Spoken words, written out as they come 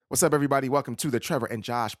What's up, everybody? Welcome to the Trevor and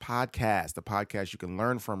Josh Podcast, the podcast you can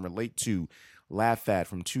learn from, relate to, laugh at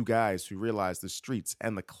from two guys who realize the streets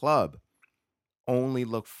and the club only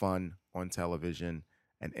look fun on television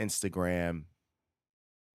and Instagram.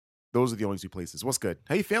 Those are the only two places. What's good?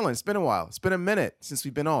 How you feeling? It's been a while. It's been a minute since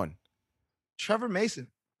we've been on. Trevor Mason.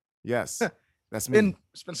 Yes, that's me.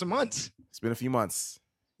 It's been some months. It's been a few months,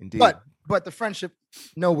 indeed. But the friendship,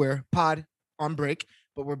 nowhere. Pod on break,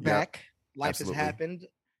 but we're back. Life absolutely. has happened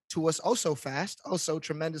to us so fast, so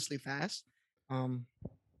tremendously fast. But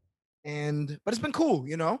it's been cool,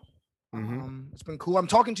 you know. It's been cool. I'm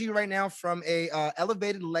talking to you right now from a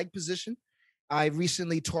elevated leg position. I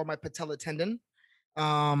recently tore my patella tendon.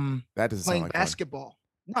 That doesn't playing sound like basketball.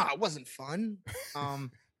 Fun. No, it wasn't fun.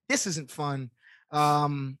 This isn't fun.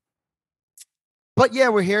 But yeah,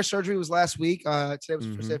 we're here. Surgery was last week. Today was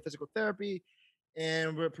the first day of physical therapy,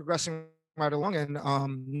 and we're progressing right along and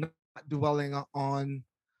not dwelling on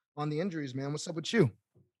the injuries, man. What's up with you?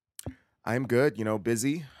 I'm good,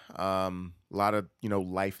 busy. A lot of,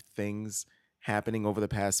 life things happening over the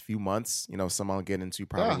past few months. Some I'll get into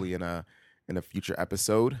probably in a future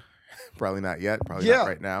episode. Probably not yet. Probably not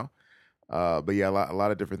right now. But yeah, a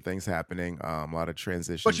lot of different things happening. A lot of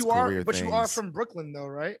transitions. But you are from Brooklyn, though,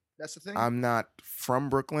 right? That's the thing. I'm not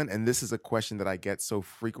from Brooklyn, and this is a question that I get so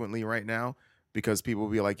frequently right now because people will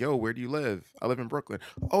be like, "Yo, where do you live?" I live in Brooklyn.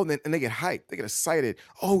 Oh, and they get hyped. They get excited.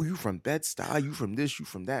 Oh, you from Bed-Stuy? You from this? You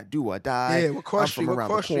from that? Do or die? Yeah, what course I'm from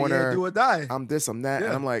around the corner. Yeah, do or die. I'm this. I'm that. Yeah.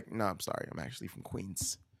 And I'm like, no, I'm sorry. I'm actually from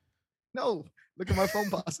Queens. No, look at my phone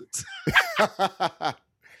posits.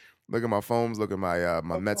 Look at my phones. Look at my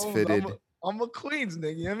Mets phones, fitted. I'm a Queens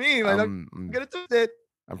nigga. You know what I mean? Like, I'm get it twisted.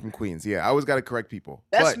 I'm from Queens. Yeah, I always got to correct people.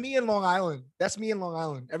 That's me in Long Island.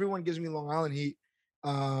 Everyone gives me Long Island heat.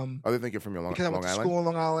 They think you're from your because I went to school in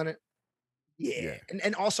Long Island. Yeah.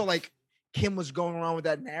 And also like Kim was going around with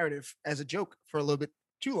that narrative as a joke for a little bit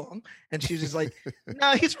too long, and she was just like,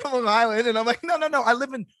 "No, he's from Long Island," and I'm like, "No, I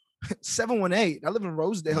live in 718. I live in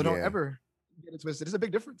Rosedale. Yeah. Don't ever get it twisted. It's a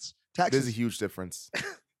big difference. Taxes. There's a huge difference.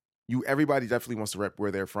 Everybody definitely wants to rep where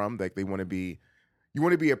they're from. Like you want to be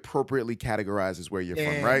appropriately categorized as where you're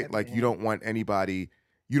from, right? Like you don't want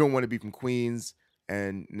to be from Queens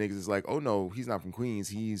and niggas is like, oh no, he's not from Queens,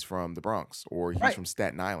 he's from the Bronx, or he's from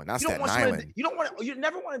Staten Island. Not Staten Island. You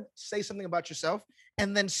never want to say something about yourself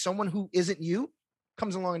and then someone who isn't you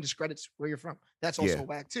comes along and discredits where you're from. That's also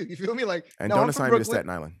whack too. You feel me? Like, and don't assign me to Staten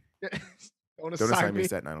Island. Don't assign me to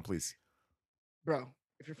Staten Island, please. Bro,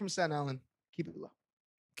 if you're from Staten Island, keep it low.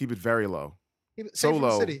 Keep it very low. So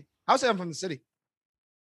low. City. I'll say I'm from the city.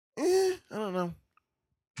 I don't know.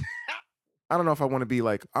 I don't know if I want to be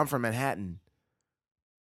like, I'm from Manhattan.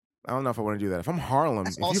 I don't know if I want to do that. If I'm Harlem,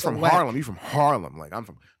 if you're from Harlem, you're from Harlem. Like I'm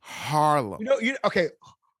from Harlem. Okay.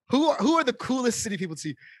 Who are the coolest city people to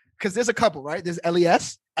see? Because there's a couple, right? There's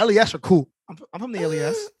LES. LES are cool. I'm from the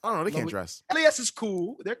LES. I don't know. They can't dress. LES is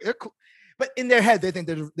cool. They're cool. But in their head, they think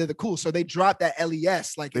they're the cool. So they drop that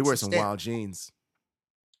LES. Like they wear some wild jeans.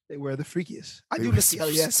 They wear the freakiest. I do miss the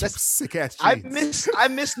LES. That's sick ass jeans. I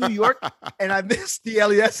miss New York, and I miss the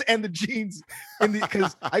LES and the jeans.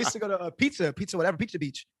 Because I used to go to Pizza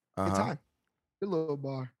Beach. Good time. Good little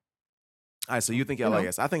bar. All right, so you think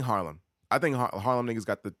LES? I think Harlem. I think Harlem niggas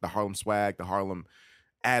got the Harlem swag, the Harlem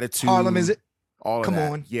attitude. Harlem is it? All Come of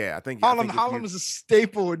that. on. Yeah, I think Harlem is a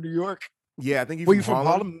staple in New York. Yeah, I think you from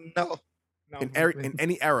Harlem? No. In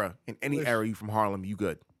any era, you from Harlem, you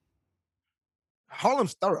good.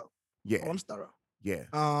 Harlem's thorough. Yeah. Harlem's thorough. Yeah.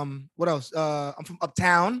 What else? I'm from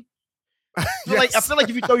Uptown. I feel like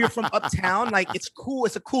if you throw you're from Uptown, like it's cool.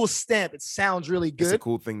 It's a cool stamp. It sounds really good. It's a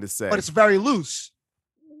cool thing to say. But it's very loose.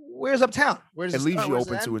 Where's Uptown? It leaves you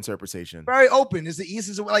open to interpretation. Very open. Is the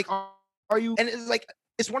easiest way. Like, are you? And it's like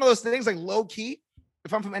it's one of those things like low key.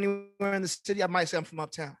 If I'm from anywhere in the city, I might say I'm from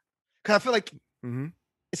Uptown because I feel like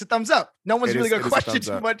it's a thumbs up. No one's really gonna question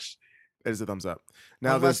too much. It is a thumbs up.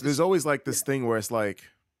 Now there's always like this thing where it's like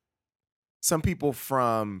some people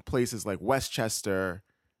from places like Westchester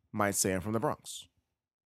might say I'm from the Bronx.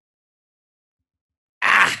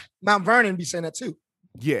 Mount Vernon be saying that too.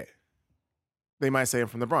 Yeah. They might say I'm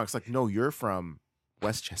from the Bronx. Like, no, you're from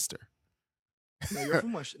Westchester. No, you're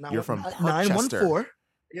from Westchester. You're from 914.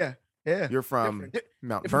 Yeah. You're from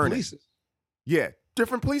Mount Vernon. Polices. Yeah.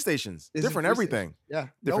 Different police stations. Different everything. Yeah.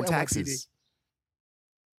 Different taxes.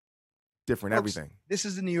 Different everything. This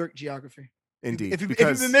is the New York geography. Indeed. If you've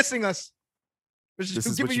been missing us, this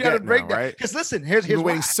is what you get now, right? Because listen, here's you're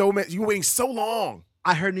waiting you're waiting so long.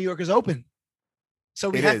 I heard New York is open, so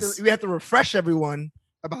we have to refresh everyone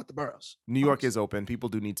about the boroughs. New York is open. People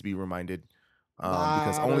do need to be reminded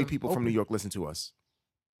because only people from New York listen to us.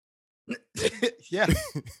 Yeah.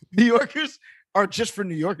 New Yorkers are just for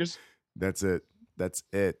New Yorkers. That's it.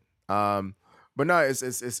 But no,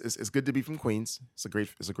 it's good to be from Queens. It's a great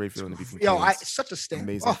feeling to be from Queens. Such a stamp.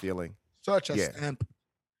 Amazing feeling. Such a stamp.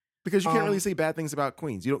 Because you can't really say bad things about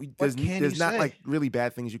Queens. There's not say? like really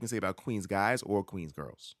bad things you can say about Queens guys or Queens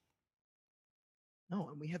girls. No,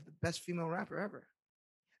 and we have the best female rapper ever.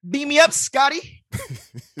 Beam me up, Scotty.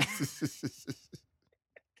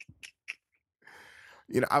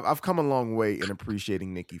 I've come a long way in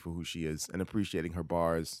appreciating Nicki for who she is and appreciating her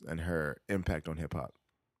bars and her impact on hip hop.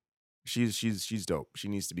 She's dope. She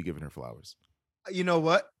needs to be given her flowers. You know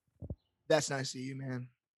what? That's nice of you, man.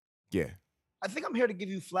 Yeah. I think I'm here to give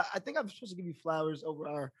you I think I'm supposed to give you flowers over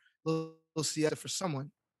our little siesta for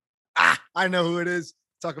someone. I know who it is.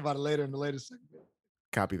 Talk about it later in the latest segment.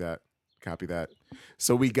 Copy that.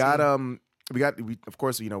 So we got of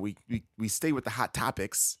course, we stay with the hot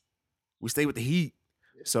topics. We stay with the heat.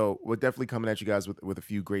 So we're definitely coming at you guys with a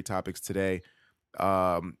few great topics today.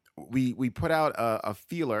 We put out a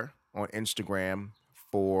feeler on Instagram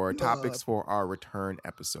for topics for our return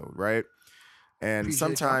episode, right? And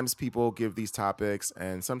sometimes people give these topics,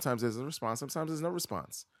 and sometimes there's a response, sometimes there's no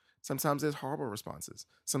response. Sometimes there's horrible responses.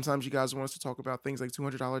 Sometimes you guys want us to talk about things like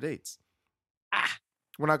 $200 dates.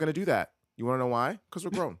 We're not going to do that. You want to know why? Because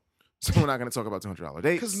we're grown. So we're not going to talk about $200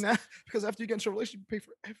 dates. Because after you get into a relationship, you pay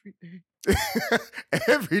for every date.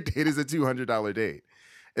 Every date is a $200 date.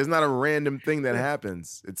 It's not a random thing that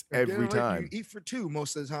happens. It's every time. You eat for two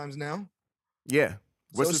most of the times now. Yeah.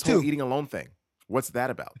 What's this whole eating alone thing? What's that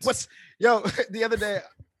about? The other day,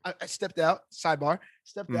 I stepped out, sidebar,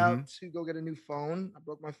 out to go get a new phone. I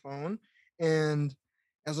broke my phone. And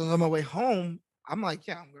as I was on my way home, I'm like,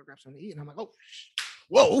 I'm going to grab something to eat. And I'm like,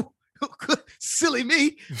 whoa, silly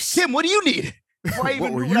me. Kim, what do you need?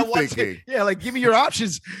 What were you thinking? Yeah, like, give me your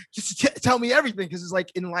options. Just tell me everything. Because it's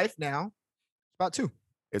like in life now,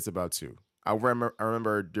 it's about two. I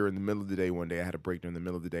remember during the middle of the day one day, I had a break during the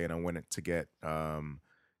middle of the day, and I went to get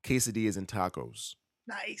quesadillas and tacos.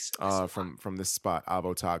 Nice. From this spot,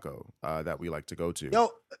 Avo Taco, that we like to go to.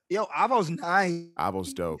 Yo, Avo's nice.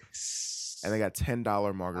 Avo's dope. And they got $10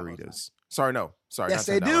 margaritas. Sorry. Yes,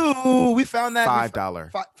 they do. We found that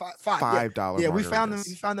 $5. $5. Yeah, we found them. margaritas.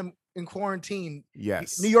 We found them in quarantine.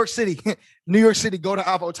 Yes. New York City. New York City. Go to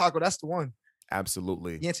Avo Taco. That's the one.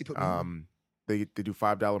 Absolutely. Yancy put me on. They do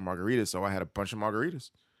 $5 margaritas, so I had a bunch of margaritas.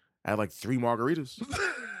 I had like 3 margaritas.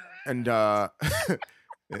 And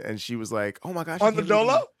and she was like, "Oh my gosh, on the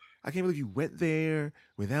Dolo? I can't believe you went there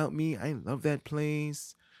without me. I love that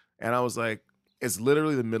place." And I was like, "It's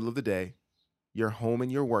literally the middle of the day. You're home and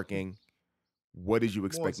you're working. What did you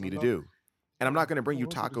expect me to do?" And I'm not going to bring you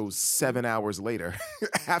tacos 7 hours later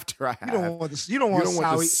after I have. You don't want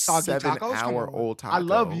soggy 7 tacos. hour old taco. I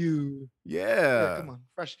love you. Yeah. Come on,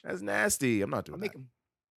 fresh. That's nasty. I'm not doing Make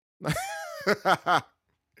that. them.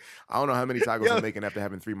 I don't know how many tacos I'm making after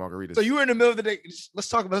having 3 margaritas. So you were in the middle of the day. Let's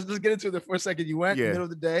talk about. Let's get into it for a second. You went in the middle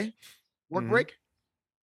of the day. Work break.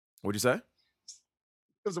 What'd you say? It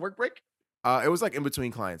was a work break. It was like in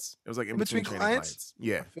between clients. It was like in between clients.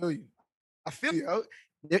 Yeah. I feel you.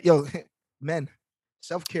 Yo, men,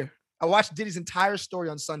 self-care. I watched Diddy's entire story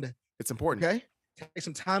on Sunday. It's important. Okay. Take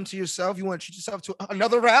some time to yourself. You want to treat yourself to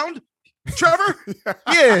another round? Trevor?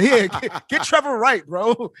 Yeah. Get Trevor right,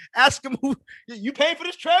 bro. Ask him who you paying for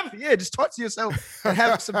this, Trevor? Yeah, just talk to yourself and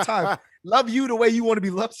have some time. Love you the way you want to be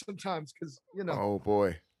loved sometimes, because Oh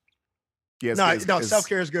boy. Yes, no,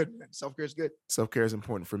 self-care is good, man. Self-care is good. Self-care is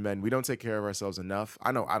important for men. We don't take care of ourselves enough.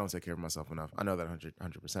 I know I don't take care of myself enough. I know that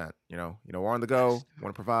 100%. We're on the go,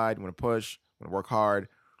 want to provide, want to push, want to work hard,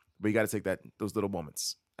 but you got to take those little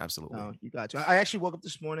moments. Absolutely. No, you got to. I actually woke up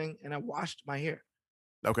this morning and I washed my hair.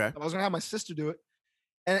 Okay. I was gonna have my sister do it,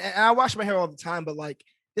 and I wash my hair all the time, but like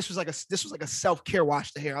this was like a self-care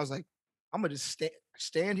wash the hair. I was like, I'm gonna just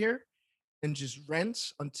stand here and just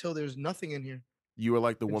rinse until there's nothing in here. You were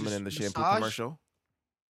like the woman in the shampoo commercial.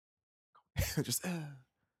 Just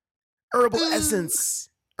herbal essence.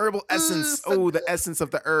 Oh, the essence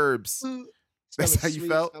of the herbs. That's how you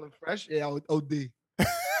felt? Fresh? Yeah, OD.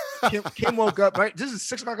 Kim woke up, right? This is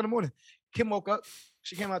 6 o'clock in the morning. Kim woke up.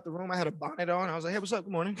 She came out the room. I had a bonnet on. I was like, "Hey, what's up?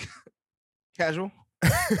 Good morning." Casual.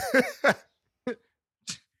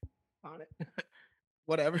 Bonnet.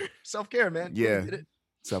 Whatever. Self-care, man. Yeah.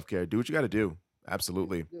 Self-care. Do what you got to do.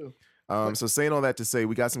 Absolutely. So saying all that to say,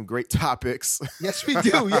 we got some great topics. Yes, we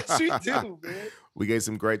do. Man. We gave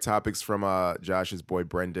some great topics from Josh's boy,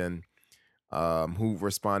 Brendan, who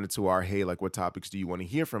responded to our, hey, like, what topics do you want to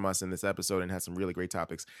hear from us in this episode, and had some really great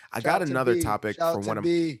topics. I got another topic for one of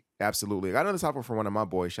absolutely. I got another topic for one of my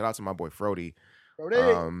boys. Shout out to my boy, Frody.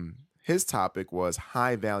 his topic was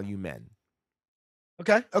high value men.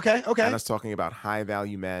 Okay. And us talking about high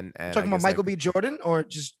value men, and Talking about Michael B. Jordan, or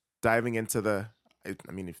just diving into the.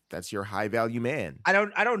 I mean, if that's your high value man, I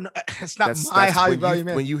don't know. It's not that's my high when value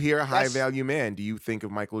man. When you hear a high value man, do you think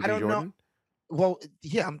of Michael B. Jordan? Know. Well,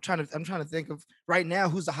 yeah, I'm trying to think of right now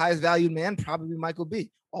who's the highest valued man. Probably Michael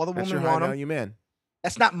B. All the women want him. Value man.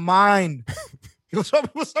 That's not mine. What's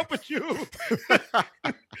up with you?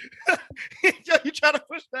 You trying to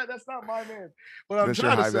push that? That's not my man. But that's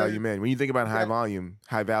your high value man. When you think about high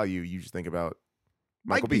value, you just think about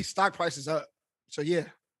Michael B. Stock prices up. So yeah,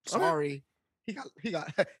 sorry. Okay. He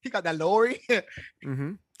got that Lori.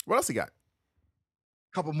 Mm-hmm. What else he got?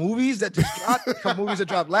 Couple movies that just dropped. Couple movies that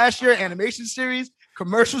dropped last year. Animation series,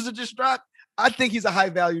 commercials that just dropped. I think he's a high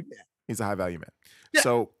value man. He's a high value man. Yeah.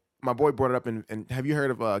 So my boy brought it up, and have you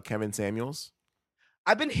heard of Kevin Samuels?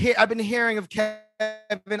 I've been hearing of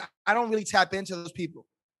Kevin. I don't really tap into those people.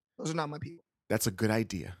 Those are not my people. That's a good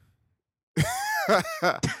idea.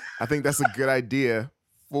 I think that's a good idea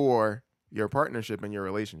for your partnership and your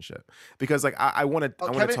relationship, because like I want to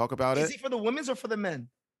talk about it. Is he for the women's or for the men?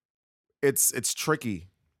 It's tricky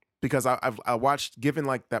because I watched, given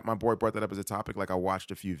like that my boy brought that up as a topic, like I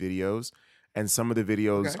watched a few videos, and some of the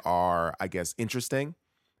videos are, I guess, interesting.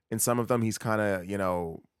 In some of them, he's kind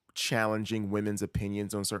of, challenging women's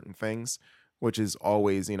opinions on certain things, which is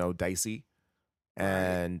always, dicey.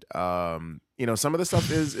 And, some of the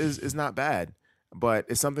stuff is not bad, but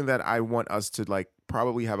it's something that I want us to like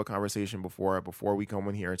probably have a conversation before we come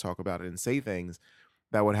in here and talk about it and say things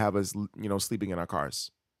that would have us, sleeping in our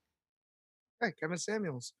cars. Hey, Kevin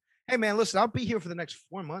Samuels. Hey man, listen, I'll be here for the next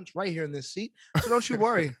 4 months right here in this seat. So don't you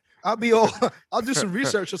worry. I'll do some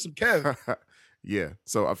research on some Kev. Yeah.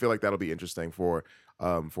 So I feel like that'll be interesting for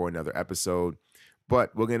another episode.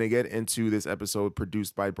 But we're gonna get into this episode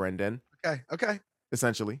produced by Brendan. Okay.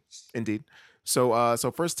 Essentially. Indeed. So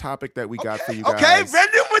first topic that we got for you guys. Okay,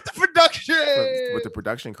 Brendan with the production. With the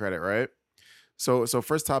production credit, right? So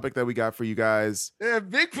first topic that we got for you guys. Yeah,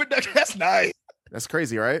 big production. That's nice. That's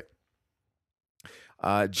crazy, right?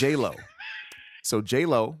 J-Lo. So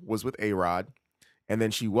J-Lo was with A-Rod, and then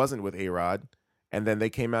she wasn't with A-Rod, and then they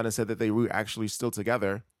came out and said that they were actually still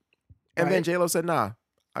together. And then J-Lo said, nah,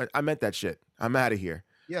 I meant that shit. I'm out of here.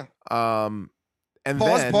 Yeah. And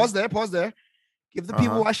pause there. Give the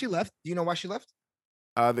people why she left. Do you know why she left?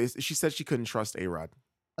 She said she couldn't trust A-Rod.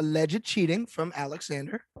 Alleged cheating from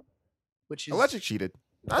Alexander, which is alleged cheated.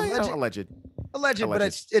 Alleged, but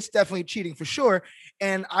it's definitely cheating for sure.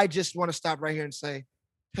 And I just want to stop right here and say,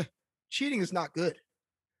 cheating is not good.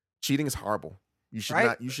 Cheating is horrible. You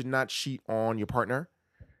should not cheat on your partner.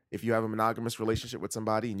 If you have a monogamous relationship with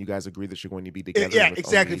somebody and you guys agree that you're going to be together, yeah,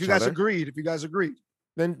 exactly. If you guys agreed,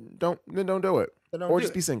 then don't do it, or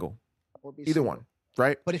just be single. Either one,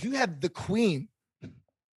 right? But if you have the queen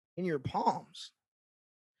in your palms,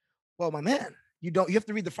 well, my man, you have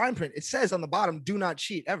to read the fine print. It says on the bottom, "Do not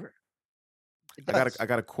cheat ever." I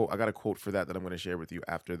got a quote for that I'm going to share with you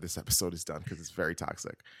after this episode is done because it's very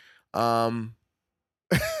toxic.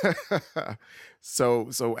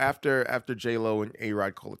 So after J-Lo and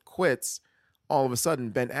A-Rod call it quits, all of a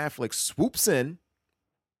sudden Ben Affleck swoops in,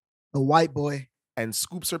 the white boy, and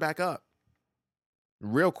scoops her back up.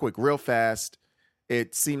 Real quick, real fast.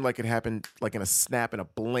 It seemed like it happened like in a snap, in a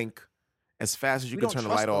blink. As fast as you can turn the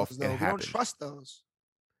light off, it happened. We don't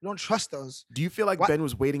trust those. Do you feel like Ben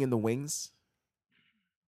was waiting in the wings?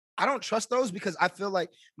 I don't trust those because I feel like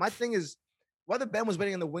my thing is, whether Ben was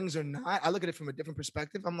waiting in the wings or not, I look at it from a different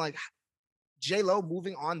perspective. I'm like, J-Lo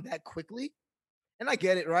moving on that quickly. And I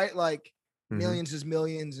get it, right? Like millions is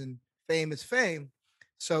millions and fame is fame.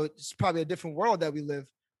 So it's probably a different world that we live.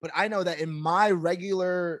 But I know that in my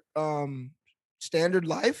regular standard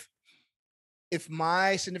life, if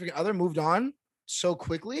my significant other moved on so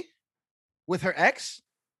quickly with her ex,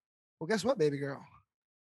 well, guess what, baby girl?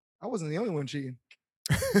 I wasn't the only one cheating.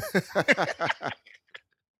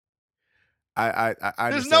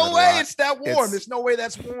 There's no way it's that warm. There's no way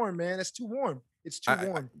that's warm, man. It's too warm. It's too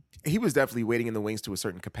warm. He was definitely waiting in the wings to a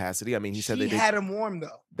certain capacity. I mean, he said they had him warm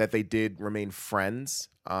though. That they did remain friends.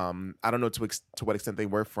 I don't know to what extent they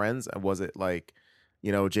were friends. Was it like,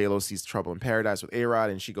 J-Lo sees trouble in paradise with A-Rod,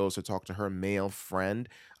 and she goes to talk to her male friend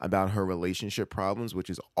about her relationship problems, which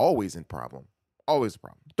is always a problem. Always a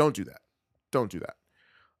problem. Don't do that.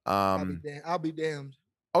 I'll be damned.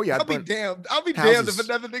 Oh yeah, I'll be damned if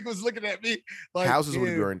another nigga was looking at me. Like, houses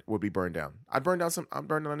would be burned down. I'd burn down a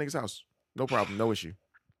nigga's house. No problem, no issue.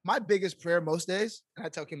 My biggest prayer most days, and I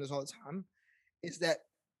tell Kim this all the time, is that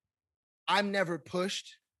I'm never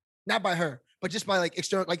pushed, not by her, but just by like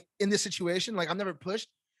external, like in this situation, like I'm never pushed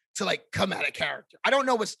to like come out of character. I don't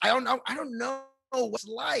know what's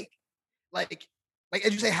like. Like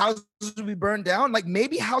as you say, houses will be burned down. Like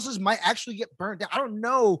maybe houses might actually get burned down. I don't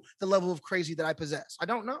know the level of crazy that I possess. I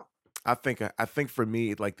don't know. I think for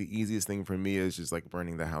me, like the easiest thing for me is just like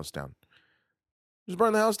burning the house down. Just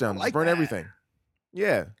burn the house down. Just burn everything.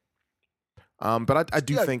 Yeah. But I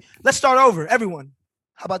do think let's start over, everyone.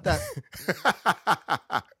 How about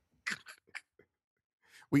that?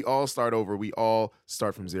 We all start over. We all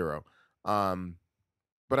start from zero.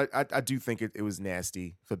 But I do think it was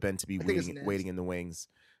nasty for Ben to be waiting in the wings.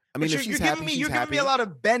 I mean, if she's happy, she's happy. You're giving me a lot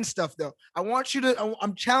of Ben stuff though. I want you to.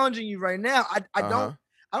 I'm challenging you right now. I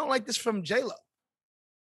don't like this from J-Lo.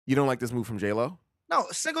 You don't like this move from J-Lo? No,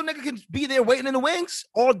 a single nigga can be there waiting in the wings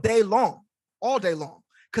all day long,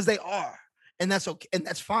 because they are, and that's okay, and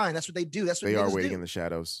that's fine. That's what they do. That's what they are waiting in the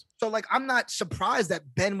shadows. So like, I'm not surprised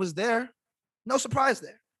that Ben was there. No surprise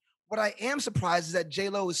there. What I am surprised is that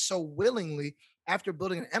J-Lo is so willingly, after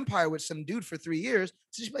building an empire with some dude for 3 years,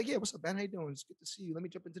 she's like, yeah, what's up, Ben? How you doing? It's good to see you. Let me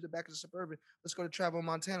jump into the back of the Suburban. Let's go to Travel,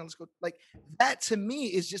 Montana. Let's go. Like that to me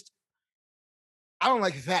is just, I don't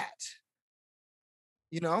like that.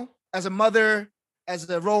 You know, as a mother, as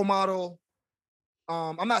a role model,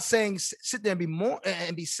 I'm not saying sit there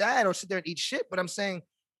and be sad or sit there and eat shit, but I'm saying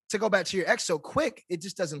to go back to your ex so quick, it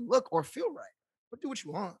just doesn't look or feel right. But do what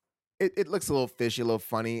you want. It looks a little fishy, a little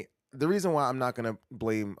funny. The reason why I'm not gonna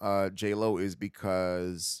blame J-Lo is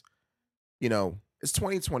because, you know, it's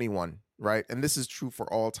 2021, right? And this is true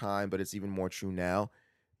for all time, but it's even more true now.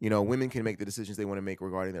 You know, women can make the decisions they want to make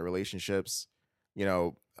regarding their relationships. You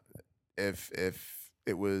know, if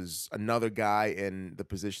it was another guy in the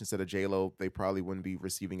position instead of J-Lo, they probably wouldn't be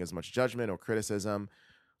receiving as much judgment or criticism.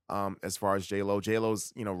 As far as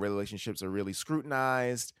J-Lo's, you know, relationships are really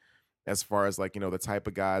scrutinized as far as like, you know, the type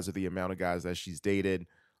of guys or the amount of guys that she's dated.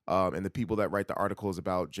 And the people that write the articles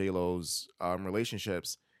about J-Lo's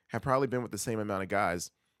relationships have probably been with the same amount of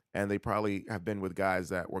guys. And they probably have been with guys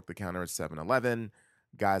that work the counter at 7-Eleven,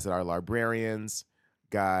 guys that are librarians,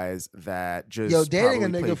 guys that just dating a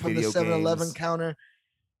nigga from the 7-Eleven counter.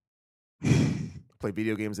 Play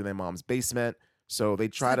video games in their mom's basement. So they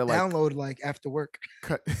try to download like after work.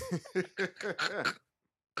 Cut.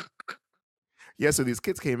 Yeah, so these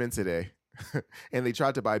kids came in today and they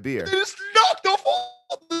tried to buy beer. They just knocked off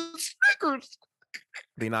all the Snickers.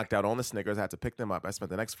 They knocked out all the Snickers. I had to pick them up. I spent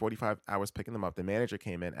the next 45 hours picking them up. The manager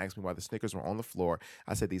came in, asked me why the Snickers were on the floor.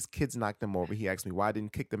 I said, these kids knocked them over. He asked me why I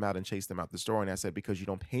didn't kick them out and chase them out the store. And I said, because you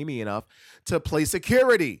don't pay me enough to play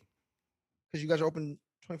security. Because you guys are open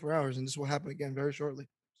 24 hours and this will happen again very shortly.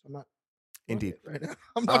 So I'm not. Indeed. Right now.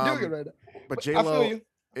 I'm not doing it right now. But J-Lo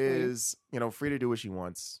is, you know, free to do what she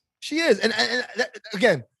wants. She is. And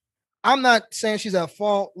again, I'm not saying she's at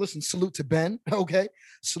fault. Listen, salute to Ben. Okay.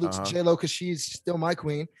 Salute to J-Lo because she's still my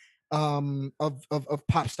queen of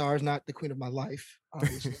pop stars, not the queen of my life,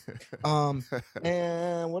 obviously.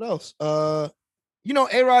 And what else? You know,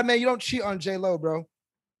 A-Rod, man, you don't cheat on J-Lo, bro.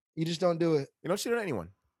 You just don't do it. You don't cheat on anyone.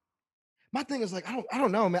 My thing is like, I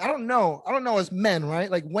don't know, man. I don't know as men,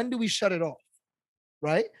 right? Like, when do we shut it off?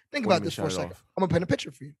 Right? Think about this for a second. I'm gonna paint a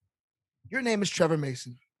picture for you. Your name is Trevor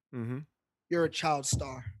Mason. Mm-hmm. You're a child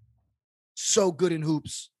star. So good in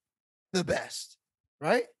hoops. The best.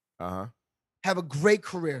 Right? Uh-huh. Have a great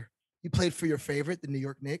career. You played for your favorite, the New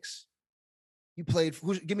York Knicks. You played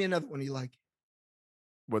for give me another one you like.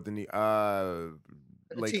 What the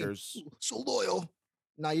Lakers? So loyal.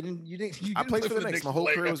 No, you didn't. I played for the Knicks. My whole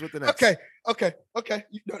career was with the Knicks. Okay.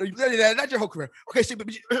 Not your whole career. Okay, so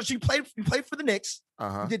you played for the Knicks.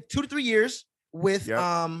 Uh-huh. You did 2 to 3 years with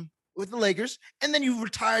the Lakers, and then you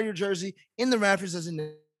retired your jersey in the Raptors as a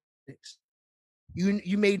Knicks.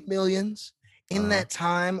 You made millions in that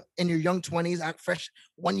time in your young 20s, fresh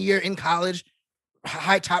 1 year in college,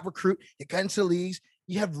 high top recruit. You got into the leagues.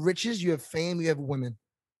 You have riches, you have fame, you have women,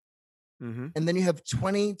 and then you have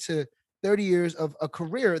 20 to 30 years of a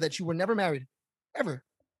career that you were never married, ever.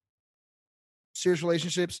 Serious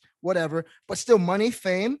relationships, whatever, but still money,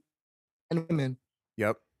 fame, and women.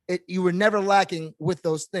 Yep. You were never lacking with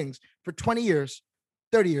those things for 20 years,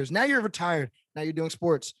 30 years. Now you're retired. Now you're doing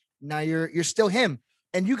sports. Now you're still him.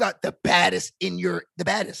 And you got the baddest in your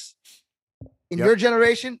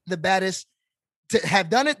generation, the baddest to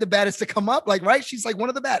have done it, the baddest to come up. Like, right? She's like one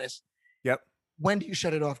of the baddest. Yep. When do you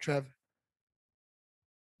shut it off, Trev?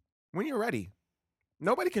 When you're ready.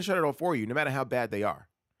 Nobody can shut it off for you, no matter how bad they are.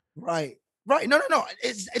 Right. No.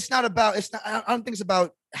 It's not about. It's not. I don't think it's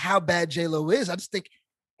about how bad J-Lo is. I just think,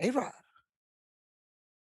 A-Rod,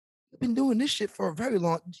 you've been doing this shit for a very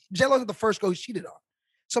long. J-Lo's the first girl he cheated on.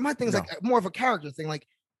 So my thing is like more of a character thing. Like,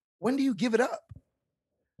 when do you give it up?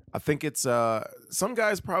 I think it's some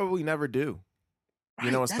guys probably never do.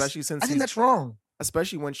 Right. Especially I since think that's wrong.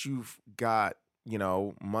 especially once you've got,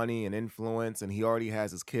 money and influence and he already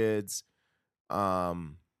has his kids.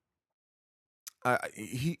 Um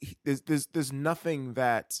there's nothing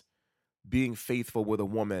that being faithful with a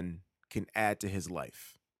woman can add to his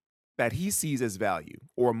life that he sees as value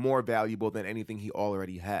or more valuable than anything he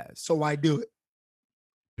already has. So why do it?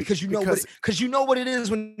 Because you know what it is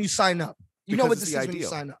when you sign up. You know what this is when you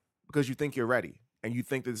sign up. Because you think you're ready and you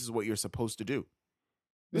think this is what you're supposed to do.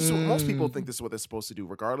 This is what most people think this is what they're supposed to do,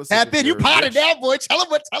 regardless of if you potted now, boy. Tell him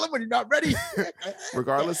when you're not ready.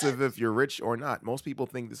 Regardless of if you're rich or not. Most people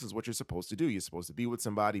think this is what you're supposed to do. You're supposed to be with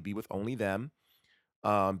somebody, be with only them,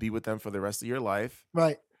 be with them for the rest of your life.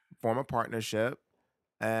 Right. Form a partnership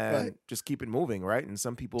and just keep it moving, right? And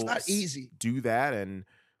some people it's not easy. Do that and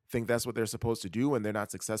think that's what they're supposed to do, and they're not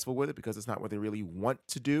successful with it because it's not what they really want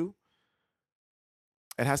to do.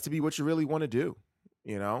 It has to be what you really want to do,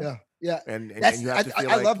 Yeah. And you have to feel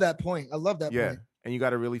I love that point. I love that point. And you got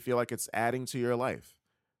to really feel like it's adding to your life.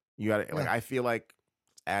 You got to I feel like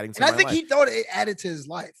it's adding to my life. And I think he thought it added to his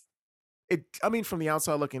life. From the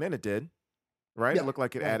outside looking in, it did. Right? Yeah. It looked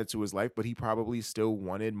like it added to his life, but he probably still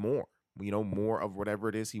wanted more. More of whatever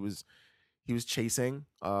it is he was chasing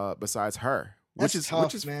besides her. Which is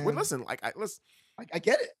tough, man. Listen, I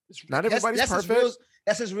get it. Not everybody's perfect.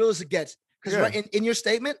 That's as real as it gets. Because right in your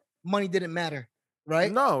statement, money didn't matter,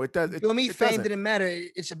 right? No, it does. For me, fame didn't matter.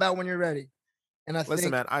 It's about when you're ready. And listen,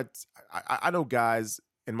 man, I know guys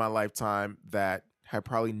in my lifetime that have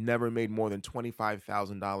probably never made more than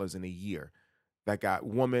 $25,000 in a year that got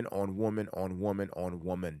woman on woman on woman on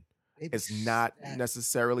woman. It's not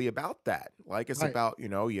necessarily about that. Like it's about,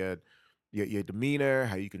 your demeanor,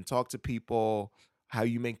 how you can talk to people, how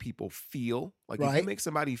you make people feel. Like if you make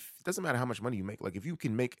somebody, it doesn't matter how much money you make. Like if you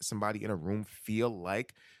can make somebody in a room feel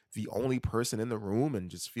like the only person in the room and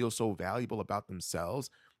just feel so valuable about themselves,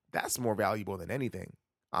 that's more valuable than anything.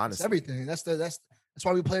 Honestly, it's everything. That's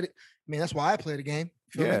why we played it. I mean, that's why I play the game.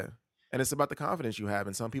 Yeah. And it's about the confidence you have.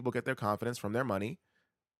 And some people get their confidence from their money.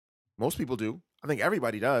 Most people do. I think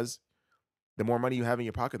everybody does. The more money you have in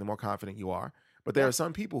your pocket, the more confident you are. But there are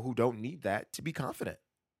some people who don't need that to be confident.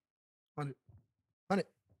 100.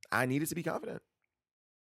 I needed to be confident.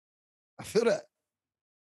 I feel that.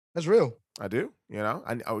 That's real. I do,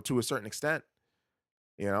 to a certain extent,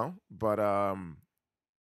 but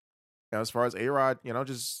as far as A-Rod,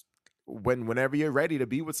 just whenever you're ready to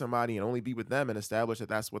be with somebody and only be with them and establish that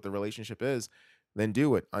that's what the relationship is, then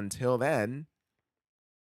do it. Until then,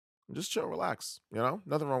 just chill, relax,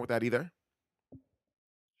 nothing wrong with that either.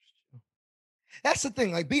 That's the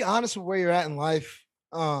thing. Like, be honest with where you're at in life.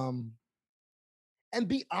 And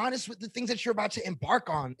be honest with the things that you're about to embark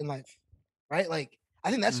on in life, right? Like, I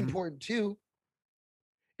think that's important too.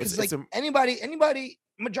 Because anybody,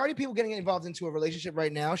 majority of people getting involved into a relationship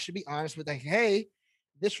right now should be honest with like, hey,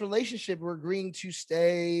 this relationship, we're agreeing to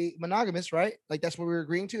stay monogamous, right? Like that's what we're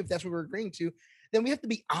agreeing to. If that's what we're agreeing to, then we have to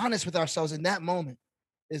be honest with ourselves in that moment.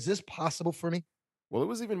 Is this possible for me? Well, it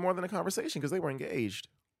was even more than a conversation because they were engaged.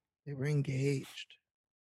 They were engaged.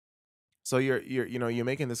 So you're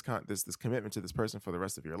making this commitment to this person for the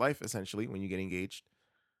rest of your life, essentially, when you get engaged.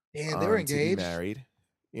 Yeah, they were engaged. To be married,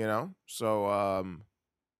 So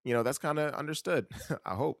that's kind of understood.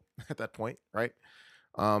 I hope at that point, right?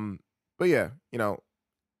 But yeah,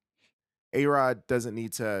 A-Rod doesn't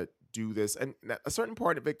need to do this, and a certain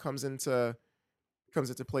part of it comes into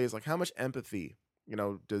play is like how much empathy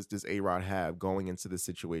does A-Rod have going into this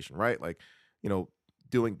situation, right? Like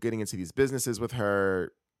getting into these businesses with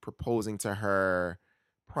her, proposing to her,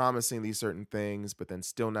 promising these certain things, but then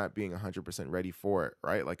still not being 100% ready for it,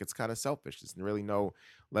 right? Like it's kind of selfish. There's really no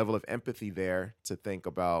level of empathy there to think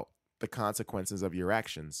about the consequences of your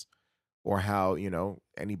actions or how,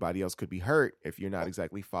 anybody else could be hurt if you're not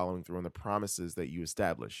exactly following through on the promises that you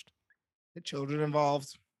established. The children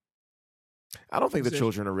involved. I don't think the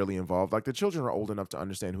children are really involved. Like the children are old enough to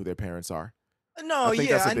understand who their parents are. No,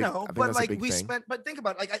 I know, but like but think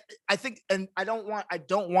about it. Like I think, and I don't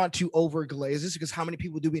want to overglaze this because how many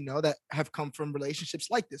people do we know that have come from relationships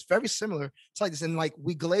like this, very similar to like this, and like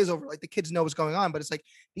we glaze over, like the kids know what's going on, but it's like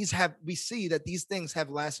we see that these things have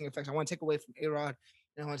lasting effects. I want to take away from A-Rod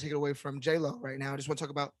and I want to take it away from J-Lo right now. I just want to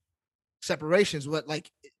talk about separations. But like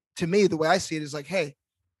to me, the way I see it is like, hey,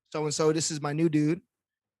 so and so, this is my new dude,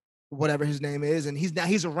 whatever his name is, and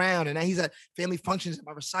he's around, and now he's at family functions and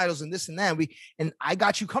my recitals and this and that. And I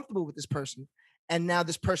got you comfortable with this person, and now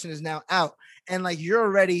this person is now out, and like you're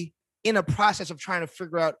already in a process of trying to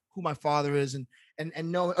figure out who my father is, and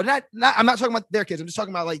know, or not. I'm not talking about their kids. I'm just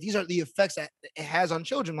talking about like these are the effects that it has on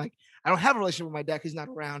children. Like I don't have a relationship with my dad because he's not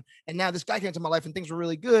around. And now this guy came into my life and things were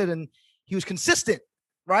really good and he was consistent,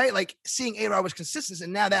 right? Like seeing A-Rod was consistent.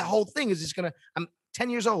 And now that whole thing is just I'm 10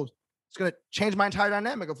 years old. It's going to change my entire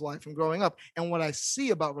dynamic of life from growing up and what I see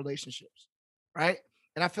about relationships, right?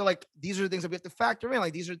 And I feel like these are the things that we have to factor in.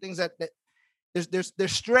 Like these are things that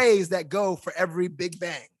there's strays that go for every big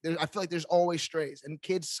bang. I feel like there's always strays, and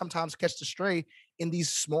kids sometimes catch the stray in these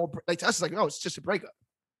small. Like to us, it's like, oh, it's just a breakup.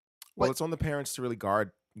 Well, it's on the parents to really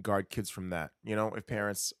guard kids from that. You know, if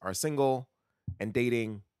parents are single and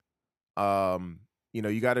dating, you know,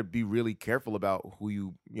 you got to be really careful about who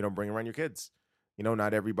you bring around your kids. You know,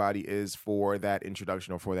 not everybody is for that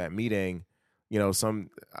introduction or for that meeting. You know,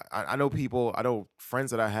 I know people, I know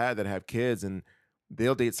friends that I had that have kids, and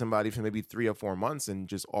they'll date somebody for maybe 3 or 4 months, and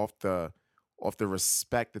just off the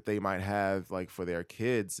respect that they might have like for their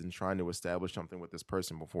kids and trying to establish something with this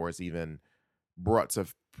person before it's even brought to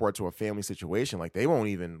a family situation, like they won't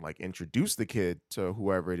even like introduce the kid to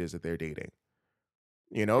whoever it is that they're dating.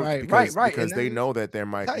 You know, right. Because they know that there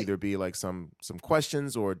might either be like some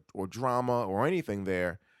questions or drama or anything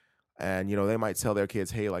there, and you know they might tell their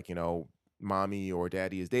kids, hey, like, you know, mommy or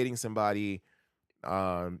daddy is dating somebody,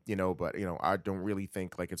 you know, but you know, I don't really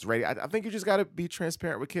think like it's ready. I think you just got to be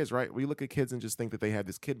transparent with kids, right? We look at kids and just think that they have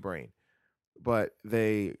this kid brain, but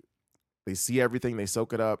they see everything, they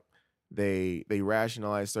soak it up, they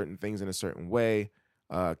rationalize certain things in a certain way.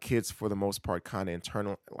 Kids, for the most part, kind of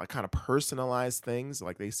personalize things.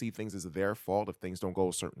 Like they see things as their fault if things don't go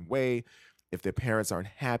a certain way. If their parents aren't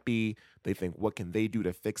happy, they think, what can they do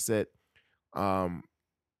to fix it?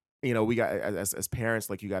 You know, we got as parents,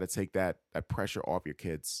 like you got to take that pressure off your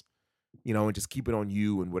kids, you know, and just keep it on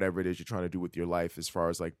you and whatever it is you're trying to do with your life as far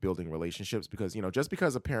as like building relationships. Because, you know, just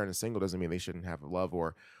because a parent is single doesn't mean they shouldn't have a love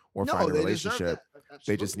or find a relationship.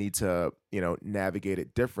 They just need to, you know, navigate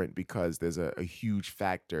it different because there's a huge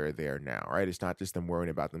factor there now, right? It's not just them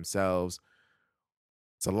worrying about themselves.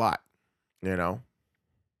 It's a lot, you know?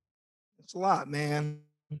 It's a lot, man.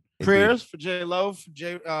 Indeed. Prayers for J-Lo, for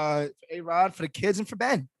A-Rod, for the kids, and for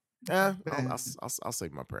Ben. I'll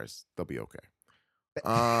save my prayers. They'll be okay.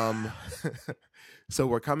 So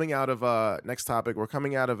we're coming out of next topic. We're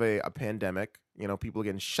coming out of a pandemic. You know, people are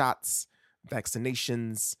getting shots,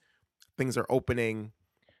 vaccinations, things are opening.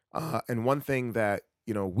 And one thing that,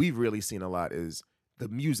 you know, we've really seen a lot is the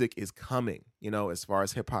music is coming, you know, as far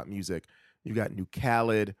as hip hop music. You got new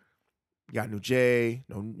Khaled, you got new Jay,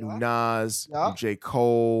 new Nas, new J.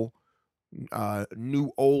 Cole,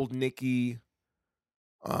 new old Nicki.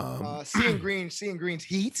 Seeing Green's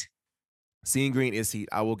heat. Seeing Green is heat.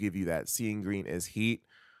 I will give you that. Seeing Green is heat.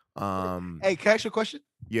 Hey, can I ask you a question?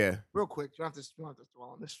 Yeah. Real quick. You don't have to dwell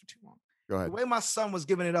on this for too long. Go ahead. The way my son was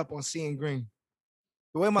giving it up on Seeing Green,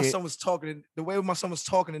 the way my son was talking, to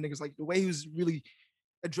niggas, like the way he was really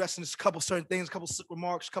addressing this couple certain things, couple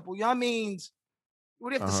remarks, couple, you know what I mean?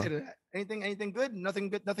 What do you have to say to that? Anything good? Nothing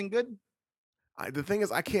good? Nothing good? The thing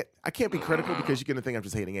is, I can't be critical because you're gonna think I'm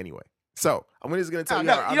just hating anyway. So I'm just gonna tell you.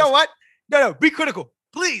 No, you know what? No, be critical,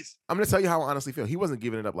 please. I'm gonna tell you how I honestly feel. He wasn't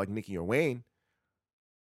giving it up like Nicki or Wayne.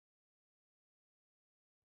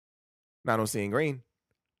 Not on Seeing Green.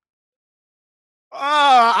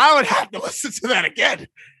 I would have to listen to that again.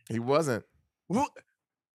 He wasn't.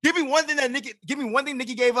 Give me one thing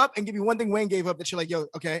Nicki gave up, and give me one thing Wayne gave up that you're like, yo,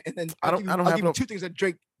 okay. And then I'll give you two things that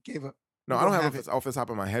Drake gave up. No, I don't have it off the top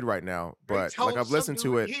of my head right now, but like I've listened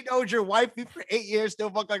to it. He knows your wife for 8 years, still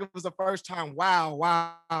fuck like it was the first time.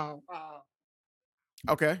 Wow.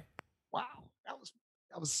 Okay. Wow,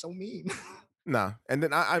 that was so mean. Nah, and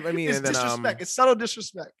then I mean, it's and then disrespect. It's subtle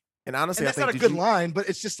disrespect. And honestly, that's not a good line, but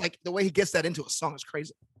it's just like the way he gets that into a song is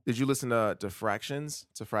crazy. Did you listen to Fractions?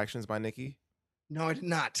 To Fractions by Nicki? No, I did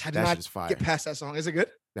not. I did not get past that song. Is it good?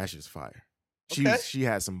 That shit's fire. Okay. She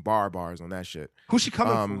has some bars on that shit. Who's she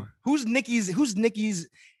coming for? Who's Nicki's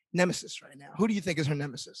nemesis right now? Who do you think is her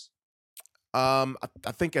nemesis? I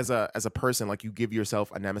think as a person, like you give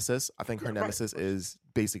yourself a nemesis. I think her nemesis is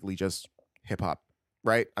basically just hip hop,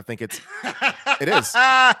 right? I think it is.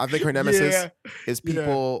 I think her nemesis is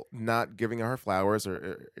people not giving her flowers,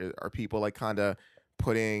 or people like kind of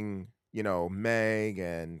putting, you know, Meg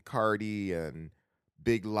and Cardi and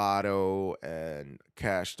Big Lotto and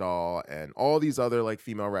Cash Doll and all these other like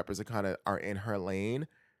female rappers that kind of are in her lane,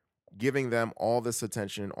 giving them all this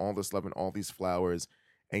attention, all this love, and all these flowers,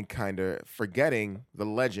 and kind of forgetting the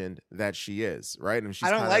legend that she is, right? And she's I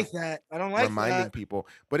don't like that. reminding people,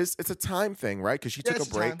 but it's a time thing, right? Because she took a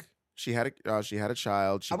break. She had a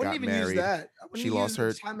child. She got married. She lost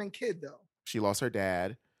her time and kid though. She lost her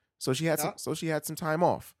dad, so she had some time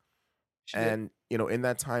off. And you know, in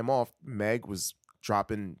that time off, Meg was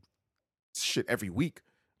dropping shit every week.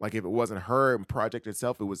 Like if it wasn't her project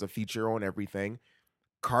itself, it was a feature on everything.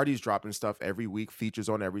 Cardi's dropping stuff every week, features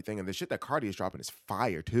on everything, and the shit that Cardi is dropping is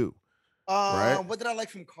fire too, right? What did I like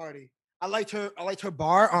from Cardi? I liked her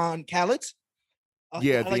bar on Khaled's.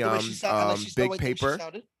 Yeah, I like the way she sounded. I like Big the way she Paper,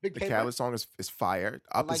 sounded. Big the Paper. Khaled song is fire.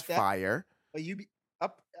 Up like is that. fire. But you be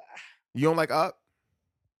up. You don't like Up?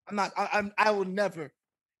 I'm not. I will never,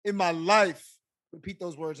 in my life, repeat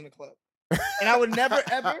those words in the club. And I would never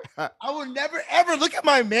ever. I will never ever look at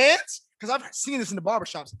my man's, because I've seen this in the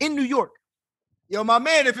barbershops in New York. Yo, my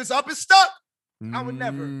man, if it's up, it's stuck. I would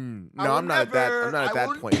never. No, I'm not at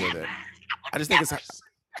that point with it. I just think it's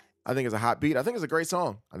a hot beat. I think it's a great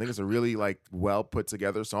song. I think it's a really like well put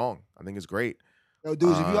together song. I think it's great. Yo,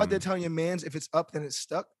 dudes, if you out there telling your mans if it's up, then it's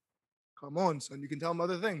stuck, come on, son. You can tell them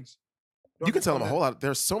other things. You can tell them a whole lot.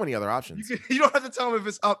 There's so many other options. You don't have to tell them if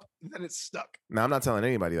it's up, then it's stuck. No, I'm not telling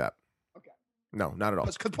anybody that. Okay. No, not at all.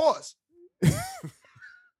 Because pause.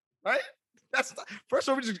 Right? That's first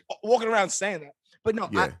of all, we're just walking around saying that. But no,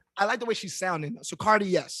 yeah. I like the way she's sounding. So Cardi,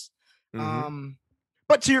 yes. Mm-hmm.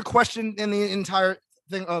 But to your question in the entire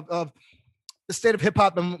thing of the state of hip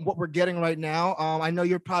hop and what we're getting right now, I know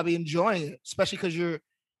you're probably enjoying it, especially because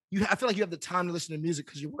I feel like you have the time to listen to music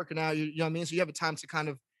because you're working out. You know what I mean? So you have the time to kind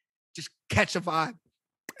of just catch a vibe.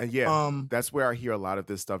 And yeah, that's where I hear a lot of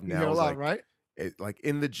this stuff now. You hear a lot, right? Like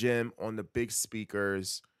in the gym on the big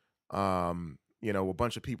speakers. A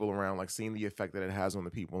bunch of people around, like seeing the effect that it has on the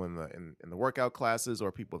people in the workout classes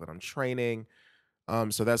or people that I'm training.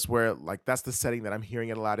 So that's where that's the setting that I'm hearing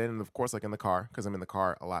it a lot in, and of course, like in the car because I'm in the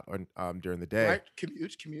car a lot during the day. Right,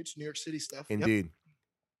 commutes, New York City stuff. Indeed.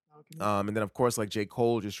 Yep. And then of course, like J.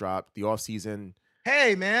 Cole just dropped the off season.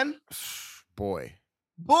 Hey man, boy.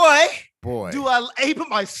 Do he put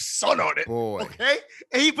my son on it? Boy, okay,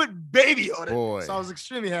 and he put baby on it. Boy. So I was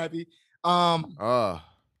extremely happy. I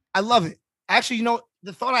love it. Actually,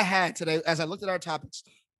 the thought I had today as I looked at our topics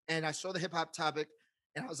and I saw the hip hop topic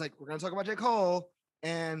and I was like, we're going to talk about J. Cole.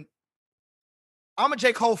 And I'm a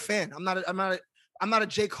J. Cole fan. I'm not a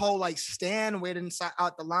J. Cole like stan waiting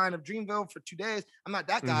out the line of Dreamville for 2 days. I'm not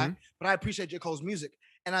that guy, but I appreciate J. Cole's music.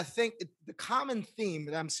 And I think the common theme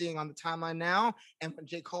that I'm seeing on the timeline now, and when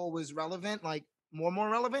J. Cole was relevant, like more and more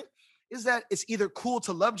relevant, is that it's either cool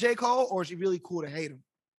to love J. Cole or it's really cool to hate him.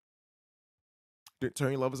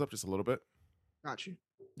 Turn your levels up just a little bit. Got you.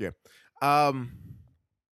 Yeah.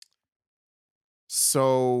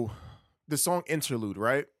 So the song Interlude,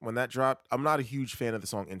 right? When that dropped, I'm not a huge fan of the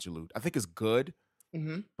song Interlude. I think it's good,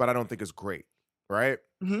 but I don't think it's great, right?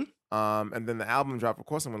 And then the album dropped. Of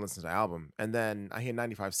course, I'm gonna listen to the album. And then I hear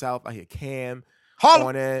 95 South. I hear Cam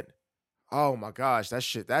on it. Oh my gosh, that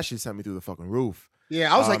shit sent me through the fucking roof.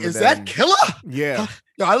 Yeah, I was like, is that killer? Yeah.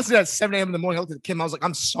 Yo, I listened to that at 7 a.m. in the morning. I looked at Kim. I was like,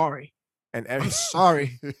 I'm sorry. And I'm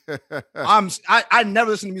sorry. I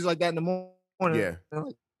never listen to music like that in the morning. Yeah.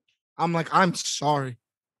 I'm like, I'm sorry.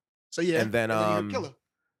 So yeah. And then Killer.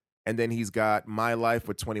 And then he's got My Life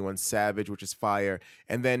with 21 Savage, which is fire.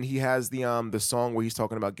 And then he has the song where he's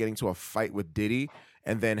talking about getting to a fight with Diddy,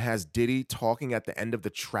 and then has Diddy talking at the end of the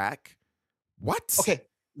track. What? Okay,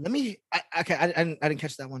 I didn't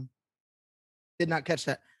catch that one. Did not catch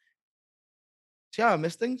that. See how I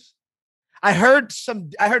missed things? I heard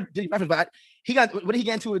Diddy reference, but what did he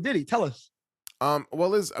get into with Diddy? Tell us. Well,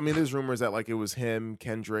 there's rumors that like it was him,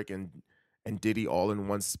 Kendrick, and Diddy all in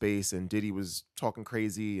one space, and Diddy was talking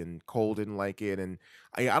crazy, and Cole didn't like it, and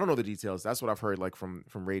I don't know the details. That's what I've heard like from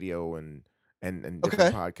radio and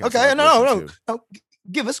different podcasts. Okay, no.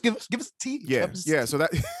 Give us tea. Yeah. So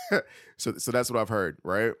that so that's what I've heard.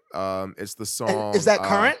 Right. It's the song. Is that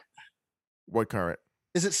current? What current?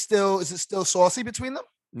 Is it still saucy between them?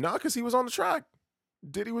 No, because he was on the track.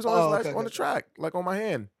 Diddy was on on the track, like on my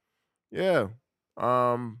hand. Yeah.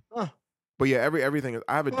 But yeah, everything.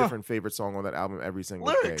 I have a different favorite song on that album every single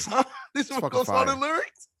lyrics, day. Huh? This is what goes on in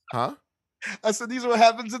lyrics? Huh? I said these are what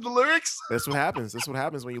happens in the lyrics? That's what happens. That's what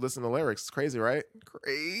happens when you listen to lyrics. It's crazy, right?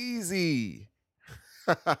 Crazy.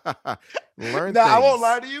 Learn things. I won't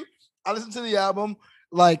lie to you. I listened to the album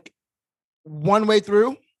like one way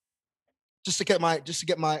through just to get my this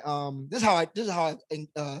is how I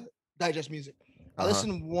digest music. I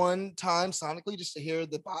listen one time sonically just to hear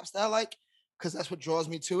the bops that I like, because that's what draws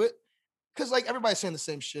me to it. Because like everybody's saying the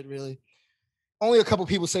same shit, really. Only a couple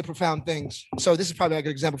people say profound things. So this is probably a good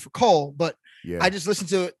example for Cole, but yeah. I just listen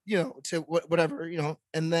to it, to whatever,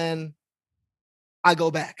 and then I go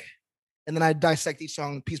back and then I dissect each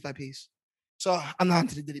song piece by piece. So I'm not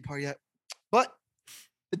into the Diddy part yet, but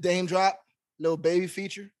the Dame drop, Lil Baby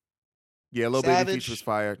feature. Yeah, Lil Baby feature was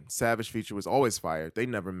fire. Savage feature was always fire. They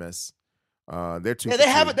never miss. They're two. Yeah, for they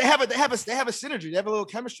have two. it. They have a synergy. They have a little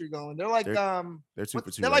chemistry going. They're like They're two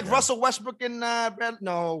for two. they're right like now. Russell Westbrook and Brad.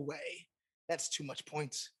 No way. That's too much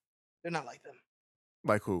points. They're not like them.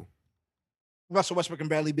 Like who? Russell Westbrook and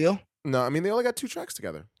Bradley Beal. No, I mean they only got 2 tracks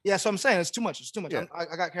together. Yeah, so I'm saying it's too much. It's too much. Yeah.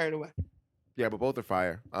 I got carried away. Yeah, but both are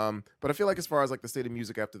fire. But I feel like as far as like the state of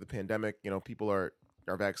music after the pandemic, people are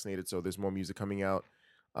vaccinated, so there's more music coming out.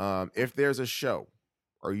 If there's a show,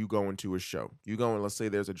 are you going to a show? You going? Let's say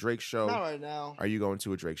there's a Drake show. Not right now. Are you going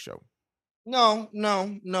to a Drake show? No.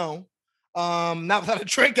 Not without a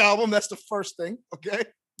Drake album. That's the first thing. Okay.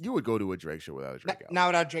 You would go to a Drake show without a Drake album. Not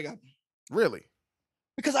without a Drake album. Really?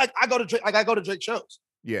 Because I go to Drake. I go to Drake shows.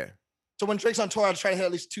 Yeah. So when Drake's on tour, I try to hit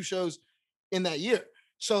at least 2 shows in that year.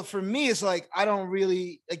 So for me, it's like I don't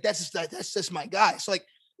really like that's just my guy. So like,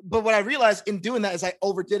 but what I realized in doing that is I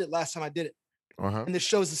overdid it last time I did it. Uh-huh. And the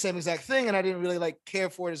show is the same exact thing, and I didn't really like care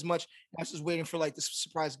for it as much. I was just waiting for like this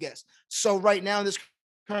surprise guest. So right now in this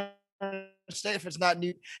current state, if it's not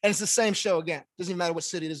new, and it's the same show again, doesn't even matter what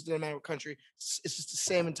city it is, doesn't matter what country, it's just the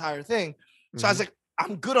same entire thing. So I was like,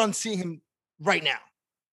 I'm good on seeing him right now.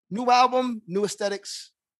 New album, new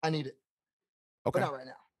aesthetics. I need it. Okay. But not right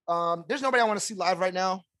now. There's nobody I want to see live right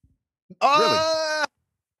now. Really?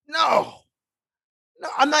 No,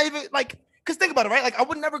 I'm not even like. Because think about it, right? Like I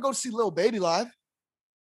would never go see Lil Baby live.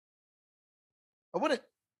 I wouldn't.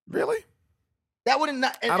 Really? That wouldn't.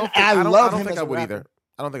 Not, and, I don't love him think as I a would rapper. either.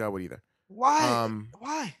 I don't think I would either. Why?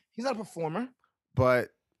 Why? He's not a performer. But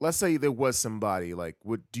let's say there was somebody like,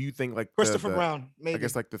 do you think like Christopher Brown? Maybe. I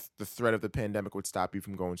guess like the threat of the pandemic would stop you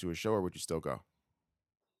from going to a show, or would you still go?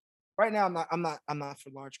 Right now, I'm not for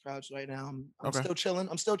large crowds. Right now, I'm Okay. still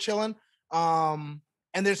chilling.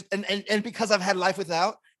 And there's and because I've had life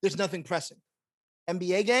without, there's nothing pressing.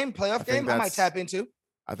 NBA game, playoff game, I might tap into.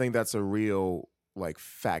 I think that's a real like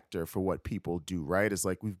factor for what people do, right? It's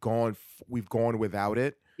like we've gone without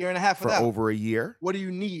it year and a half for over a year. What do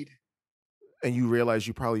you need? And you realize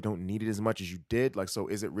you probably don't need it as much as you did. Like, so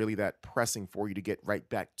is it really that pressing for you to get right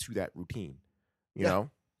back to that routine? You know?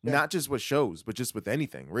 Yeah. Not just with shows, but just with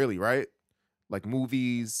anything, really, right? Like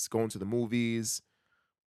movies, going to the movies,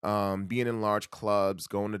 being in large clubs,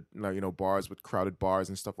 going to bars with crowded bars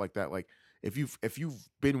and stuff like that. Like if you've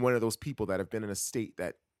been one of those people that have been in a state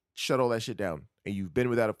that shut all that shit down and you've been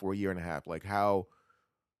without it for a year and a half, like how,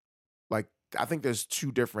 like I think there's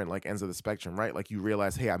 2 different like ends of the spectrum, right? Like you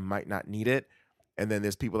realize, hey, I might not need it, and then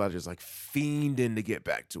there's people that are just like fiending to get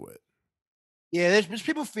back to it. Yeah, there's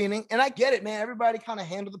people fiending, and I get it, man. Everybody kind of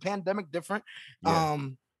handled the pandemic different. Yeah.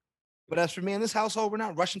 But as for me in this household, we're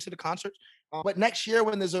not rushing to the concerts. But next year,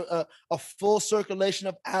 when there's a full circulation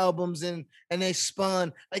of albums and they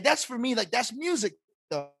spun, like that's for me, like that's music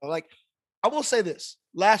though. Like I will say this: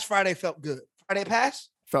 last Friday felt good. Friday past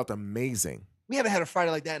felt amazing. We haven't had a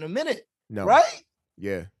Friday like that in a minute. No, right?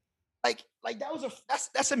 Yeah. Like that was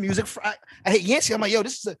that's a music Friday. I hate Yancey. I'm like, yo,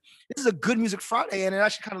 this is a good music Friday, and it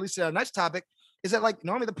actually kind of leads to our next topic. Is that like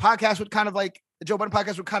normally the podcast would kind of like the Joe Budden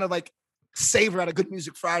Podcast would kind of like savor out a good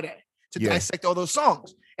music Friday to dissect all those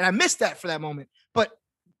songs. And I missed that for that moment. But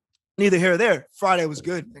neither here or there, Friday was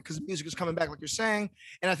good because the music is coming back, like you're saying.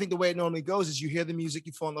 And I think the way it normally goes is you hear the music,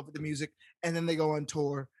 you fall in love with the music, and then they go on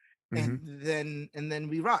tour, and then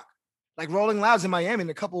we rock. Like Rolling Loud's in Miami in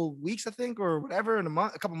a couple weeks, I think, or whatever, in a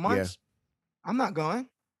couple months. Yeah. I'm not going.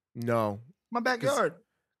 No. My backyard.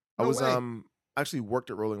 No I was way. Actually worked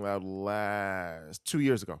at Rolling Loud 2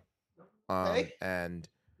 years ago. And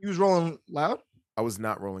you was Rolling Loud? I was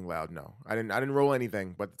not Rolling Loud. No, I didn't roll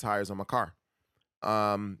anything but the tires on my car.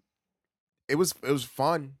 It was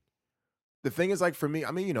fun. The thing is, like for me,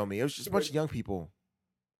 I mean, you know me, it was just a bunch of young people.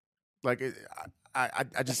 Like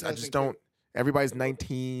I just don't. Everybody's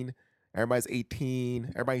 19. Everybody's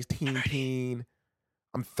 18. Everybody's teen.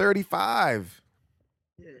 I'm 35.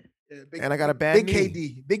 Yeah, big, and I got a bad knee.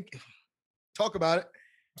 KD. Big. Talk about it.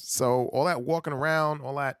 So all that walking around,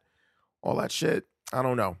 all that shit, I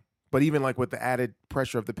don't know. But even like with the added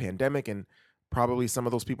pressure of the pandemic and probably some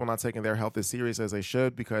of those people not taking their health as serious as they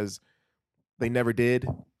should because they never did,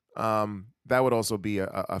 that would also be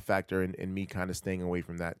a factor in me kind of staying away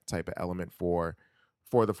from that type of element for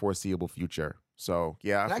the foreseeable future. So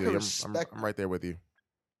yeah, I feel you. I'm right there with you.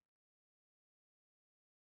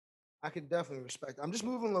 I can definitely respect it. I'm just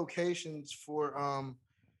moving locations for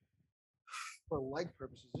like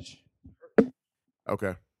purposes.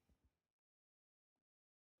 Okay.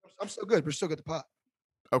 I'm still good. We're still good to pot.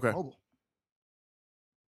 Okay. Mobile.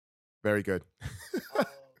 Very good.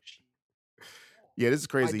 Yeah, this is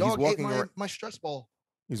crazy. He's walking around my stress ball.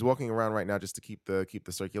 He's walking around right now just to keep the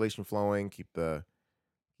circulation flowing, keep the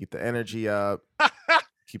energy up,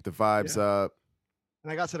 keep the vibes up.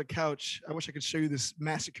 and I got to the couch. I wish I could show you this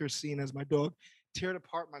massacre scene as my dog teared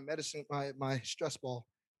apart my medicine, my stress ball.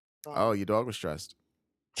 Oh, your dog was stressed.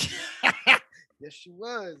 Yes, she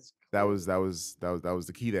was. That was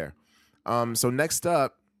the key there. So next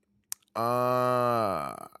up,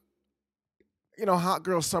 hot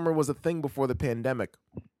girl summer was a thing before the pandemic.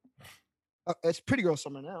 It's pretty girl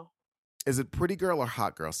summer now. Is it pretty girl or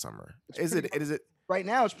hot girl summer? Is it right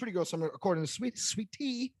now? It's pretty girl summer according to Sweet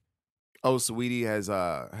Tea. Oh, Sweetie has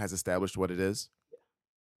established what it is.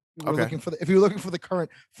 If you're looking for the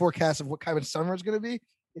current forecast of what kind of summer it's going to be,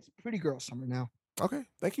 it's pretty girl summer now. Okay,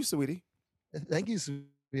 thank you, Sweetie. Thank you, Sweetie.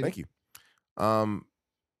 Thank you.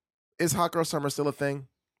 Is hot girl summer still a thing?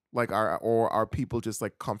 Like, are people just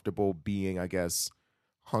like comfortable being, I guess,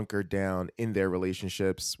 hunkered down in their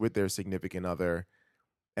relationships with their significant other,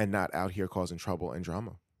 and not out here causing trouble and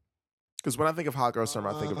drama? Because when I think of hot girl summer,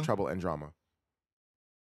 I think of trouble and drama.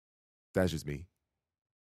 That's just me.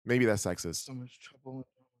 Maybe that's sexist. So much trouble.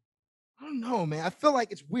 I don't know, man. I feel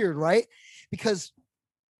like it's weird, right? Because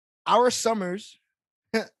our summers,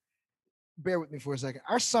 bear with me for a second.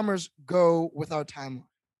 Our summers go with our timeline,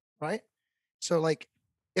 right? So, like,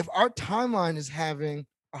 if our timeline is having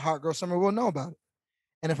a hot girl summer, we'll know about it.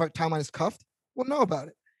 And if our timeline is cuffed, we'll know about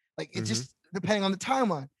it. Like, it's just depending on the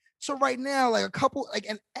timeline. So right now, like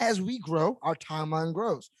and as we grow, our timeline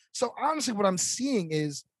grows. So honestly, what I'm seeing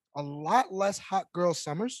is a lot less hot girl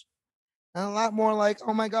summers and a lot more like,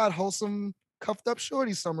 oh my God, wholesome, cuffed up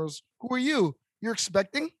shorty summers. Who are you? You're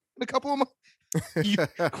expecting in a couple of months?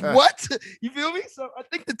 What? You feel me? So I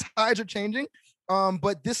think the tides are changing.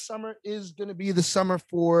 But this summer is going to be the summer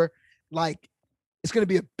for, like, it's going to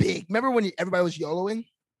be a big, remember when everybody was YOLOing?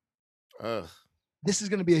 This is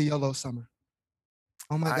going to be a YOLO summer.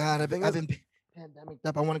 Oh my God, I've been pandemic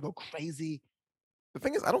up. I want to go crazy. The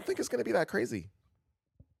thing is, I don't think it's going to be that crazy.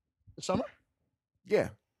 The summer? Yeah.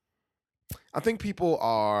 I think people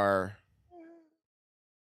are,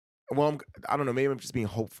 well, I don't know, maybe I'm just being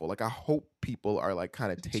hopeful. Like, I hope people are like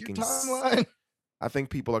kind of taking, I think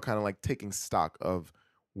people are kind of like taking stock of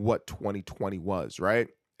what 2020 was, right?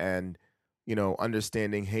 And,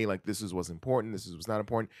 understanding, hey, like, this is what's important, this is what's not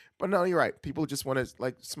important. But no, you're right. People just want to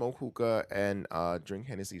like smoke hookah and drink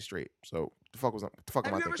Hennessy straight. So the fuck am I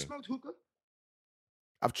thinking? Have you ever smoked hookah?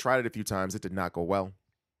 I've tried it a few times. It did not go well.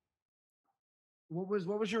 What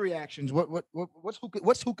was your reactions? What's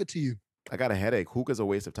hookah to you? I got a headache. Hookah's a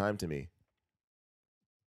waste of time to me.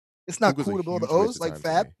 It's not cool to blow the O's like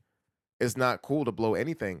Fab. It's not cool to blow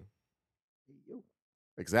anything.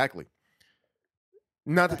 Exactly.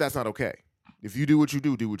 Not that that's not okay. If you do what you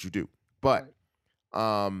do, do what you do. But,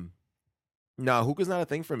 no, hookah's not a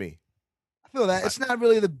thing for me. I feel that. It's not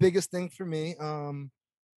really the biggest thing for me.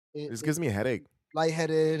 It gives me a headache.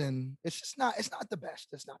 Lightheaded, and it's not the best.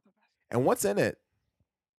 It's not the best. And what's in it?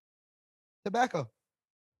 Tobacco.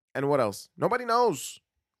 And what else? Nobody knows.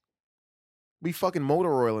 We fucking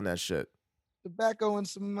motor oil in that shit. Tobacco and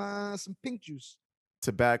some pink juice.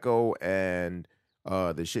 Tobacco and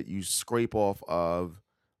the shit you scrape off of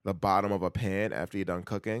the bottom of a pan after you're done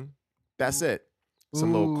cooking. That's it.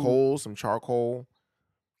 Some little coal, some charcoal.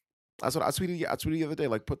 That's what I tweeted the other day.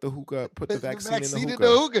 Like, put the vaccine in the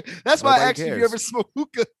hookah. That's why I asked you if you ever smoke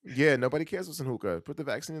hookah. Yeah, nobody cares what's in hookah. Put the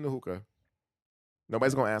vaccine in the hookah.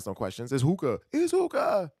 Nobody's gonna ask no questions. It's hookah. It's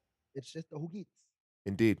hookah. It's just the hookah.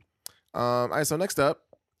 Indeed. All right. So next up,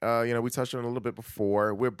 we touched on it a little bit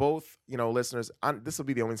before. We're both, listeners. This will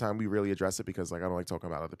be the only time we really address it because, like, I don't like talking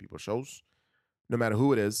about other people's shows, no matter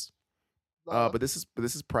who it is. But this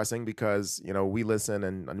is pressing because we listen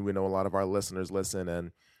and we know a lot of our listeners listen,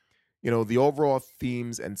 and the overall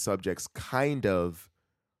themes and subjects kind of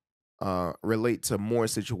relate to more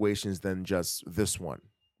situations than just this one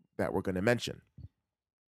that we're going to mention.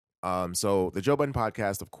 So the Joe Budden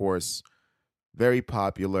Podcast, of course, very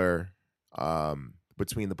popular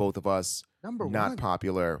between the both of us. Not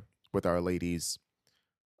popular with our ladies.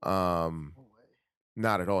 Not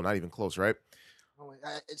at all. Not even close, right?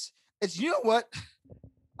 It's you know what?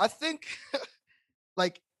 I think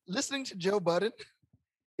like listening to Joe Budden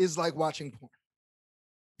is like watching porn.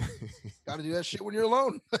 Got to do that shit when you're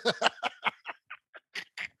alone.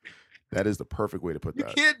 That is the perfect way to put that.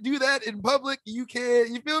 You can't do that in public. You can't.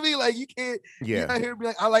 You feel me? Like, you can't. Yeah. You're not here to be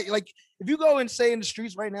like, I like if you go and say in the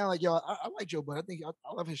streets right now, like, yo, I like Joe Budden. I think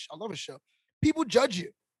I love his show. People judge you.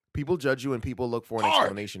 People judge you, and people look for an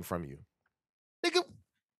explanation from you. Nigga,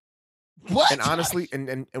 what? And honestly,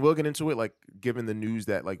 and we'll get into it. Like, given the news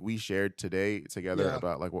that like we shared today together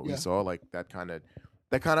about like what we saw, like that kind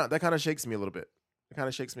of shakes me a little bit. It kind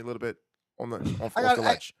of shakes me a little bit on the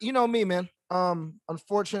ledge. You know me, man.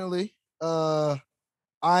 Unfortunately, I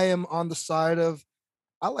am on the side of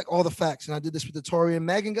I like all the facts, and I did this with the Tory and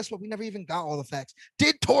Meg, and guess what? We never even got all the facts.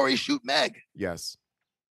 Did Tory shoot Meg? Yes.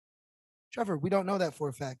 Trevor, we don't know that for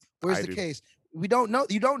a fact. Where's I the do. case? We don't know.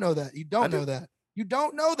 You don't know that. You don't do. know that. You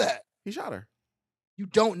don't know that. He shot her. You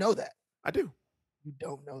don't know that. I do. You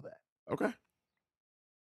don't know that. Okay.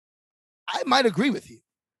 I might agree with you,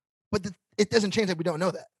 but it doesn't change that we don't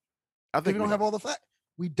know that. I think we don't have all the facts.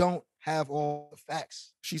 We don't have all the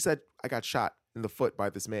facts. She said, "I got shot in the foot by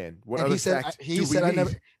this man." What and other he said, fact he do said we I need?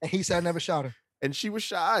 never. And he said I never shot her. And she was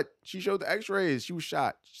shot. She showed the X-rays. She was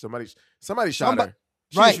shot. Somebody shot Somebody- her.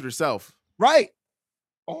 She right. didn't shoot herself. Right.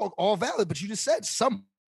 All valid, but you just said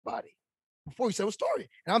somebody before you said it was Tory,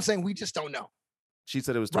 and I'm saying we just don't know. She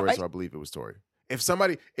said it was Tory, Right. so I believe it was Tory. If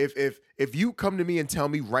somebody, if you come to me and tell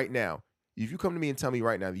me right now,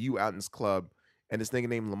 that you out in this club and this nigga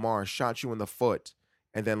named Lamar shot you in the foot,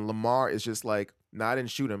 and then Lamar is just like, "Nah, I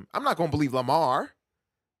didn't shoot him," I'm not gonna believe Lamar.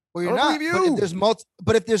 Well, you're I don't not. believe But you.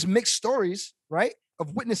 but if there's mixed stories, right,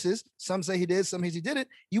 of witnesses, some say he did, some say he didn't,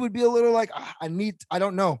 you would be a little like, I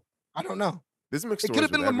don't know. This mixed It stories could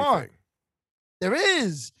have with been Lamar. everything. There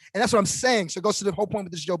is. And that's what I'm saying. So it goes to the whole point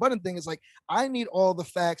with this Joe Budden thing. Is like, I need all the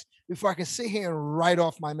facts before I can sit here and write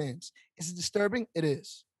off my mans. Is it disturbing? It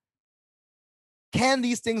is. Can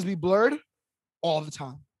these things be blurred? All the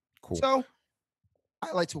time. Cool. So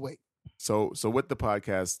I like to wait. So with the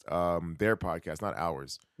podcast, their podcast, not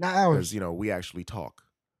ours, Not ours. because we actually talk.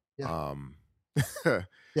 Yeah.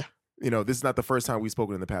 Yeah. This is not the first time we've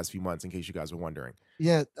spoken in the past few months. In case you guys were wondering.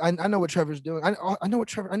 Yeah, I know what Trevor's doing. I know what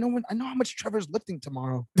Trevor. I know how much Trevor's lifting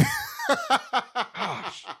tomorrow.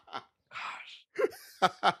 Gosh.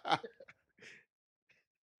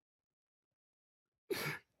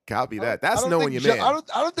 Copy that. That's knowing your man.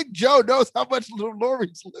 I don't think Joe knows how much little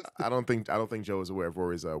Lori's lifting. I don't think Joe is aware of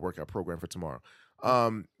Rory's workout program for tomorrow.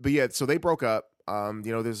 But yeah, so they broke up.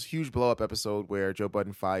 There's a huge blow up episode where Joe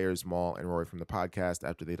Budden fires Maul and Rory from the podcast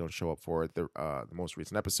after they don't show up for the most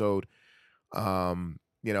recent episode. And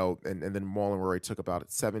then Maul and Rory took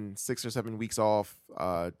about 6 or 7 weeks off,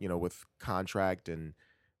 with contract and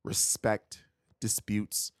respect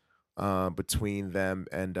disputes between them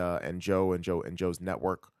and Joe and Joe's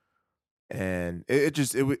network. And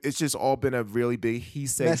it's just all been a really big he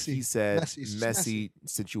said messy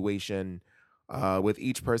situation, with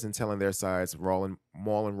each person telling their sides. Maul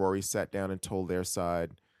and Rory sat down and told their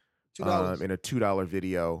side $2. in a $2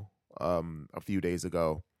 video a few days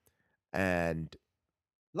ago. And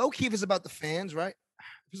Low key, if it's about the fans, right?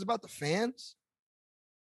 If it's about the fans,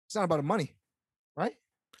 it's not about the money, right?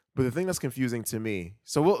 but the thing that's confusing to me,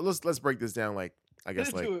 so let's break this down, like I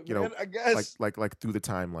guess, like I guess like through the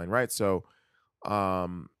timeline, right? So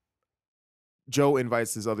Joe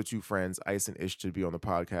invites his other two friends, Ice and Ish, to be on the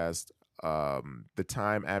podcast the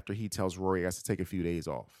time after he tells Rory he has to take a few days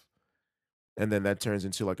off. And then that turns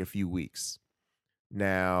into like a few weeks.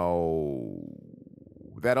 Now,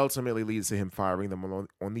 that ultimately leads to him firing them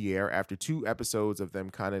on the air after 2 episodes of them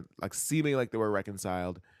kind of like seeming like they were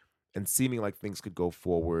reconciled and seeming like things could go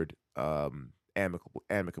forward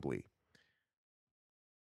amicably.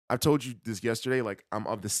 I've told you this yesterday, like I'm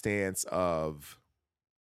of the stance of,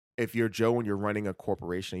 if you're Joe and you're running a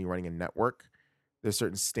corporation and you're running a network, there's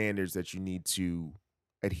certain standards that you need to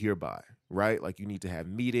adhere by, right? Like you need to have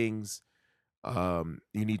meetings. You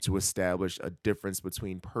need to establish a difference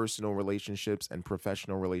between personal relationships and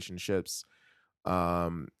professional relationships.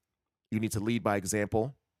 You need to lead by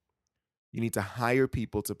example. You need to hire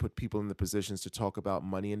people to put people in the positions to talk about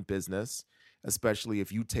money and business, especially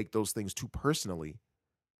if you take those things too personally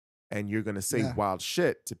and you're going to say wild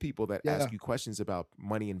shit to people that ask you questions about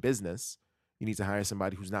money and business. You need to hire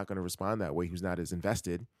somebody who's not going to respond that way, who's not as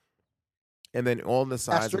invested. And then on the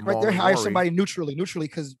sides of right there, hire somebody neutrally,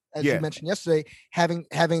 because as you mentioned yesterday,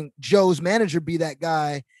 having Joe's manager be that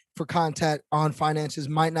guy for contact on finances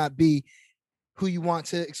might not be who you want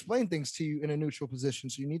to explain things to you in a neutral position.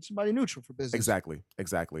 So you need somebody neutral for business. Exactly.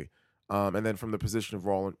 And then from the position of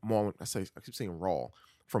Maul, I keep saying Raw,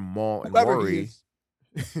 from Maul and Rory,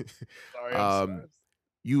 sorry.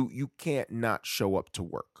 You can't not show up to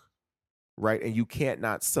work, right? And you can't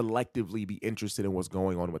not selectively be interested in what's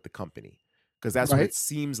going on with the company, because that's what it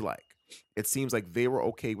seems like. It seems like they were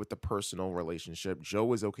okay with the personal relationship. Joe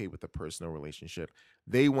was okay with the personal relationship.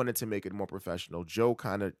 They wanted to make it more professional. Joe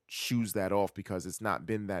kind of shoos that off because it's not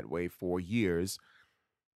been that way for years.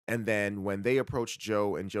 And then when they approach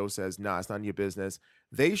Joe and Joe says, "Nah, it's none of your business,"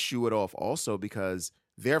 they shoo it off also because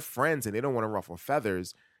they're friends and they don't want to ruffle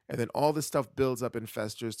feathers. And then all this stuff builds up and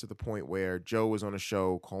festers to the point where Joe was on a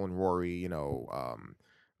show calling Rory,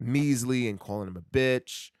 measly, and calling him a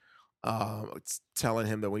bitch. Telling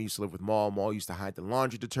him that when he used to live with Maul used to hide the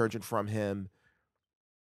laundry detergent from him.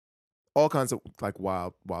 all kinds of like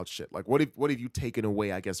wild shit. Like what have you taken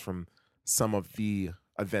away, I guess, from some of the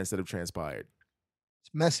events that have transpired?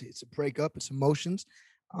 It's messy. It's a breakup. It's emotions.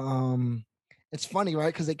 Um, it's funny,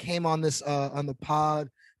 right? Because they came on this on the pod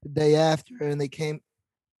the day after, and they came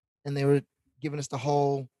and they were giving us the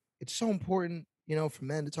whole. It's so important, for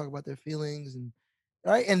men to talk about their feelings, and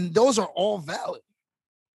right, and those are all valid.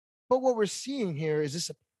 But what we're seeing here is this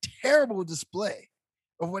a terrible display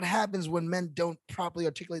of what happens when men don't properly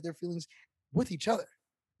articulate their feelings with each other.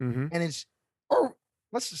 Mm-hmm. And or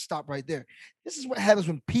let's just stop right there. This is what happens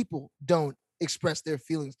when people don't express their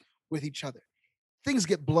feelings with each other. Things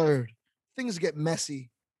get blurred, things get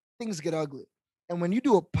messy, things get ugly. And when you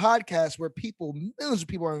do a podcast where millions of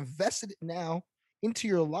people are invested now into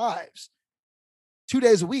your lives 2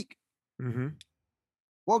 days a week, Mm-hmm.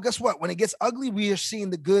 well, guess what? When it gets ugly, we are seeing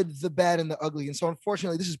the good, the bad, and the ugly. And so,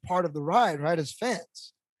 unfortunately, this is part of the ride, right? As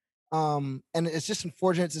fans, and it's just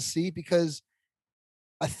unfortunate to see because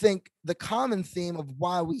I think the common theme of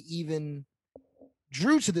why we even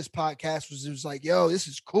drew to this podcast was it was like, yo, this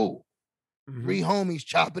is cool. Mm-hmm. 3 homies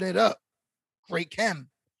chopping it up, great chem.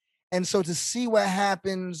 And so to see what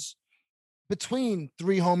happens between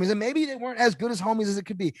 3 homies, and maybe they weren't as good as homies as it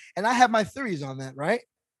could be, and I have my theories on that, right?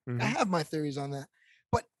 Mm-hmm. I have my theories on that.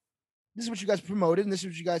 But this is what you guys promoted and this is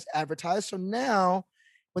what you guys advertised. So now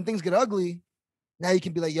when things get ugly, now you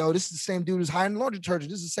can be like, yo, this is the same dude who's hiding laundry detergent.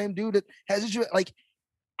 This is the same dude that has issue. Like,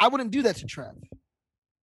 I wouldn't do that to Trev.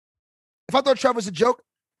 If I thought Trev was a joke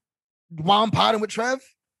while I'm potting with Trev,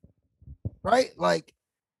 right? Like,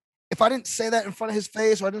 if I didn't say that in front of his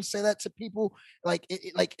face or I didn't say that to people, and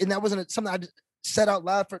that wasn't something I just said out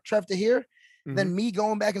loud for Trev to hear, then me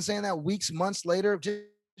going back and saying that weeks, months later, just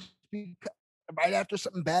right after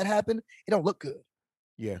something bad happened, it don't look good.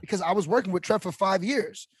 Yeah. Because I was working with Trev for 5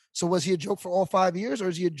 years. So was he a joke for all 5 years or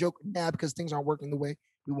is he a joke now because things aren't working the way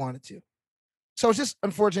we wanted to? So it's just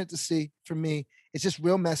unfortunate to see for me. It's just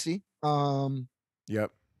real messy. Yep.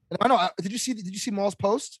 And I know. Did you see Maul's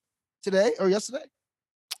post today or yesterday?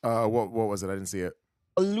 What was it? I didn't see it.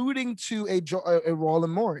 Alluding to a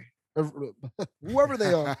Roland Maury, whoever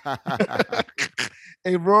they are,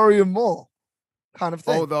 a Rory and Maul kind of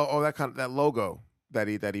thing. That logo that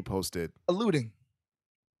he posted. Alluding.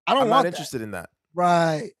 I'm not interested in that.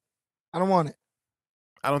 Right. I don't want it.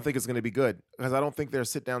 I don't think it's going to be good because I don't think their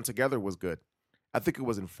sit down together was good. I think it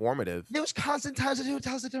was informative. There was constant times that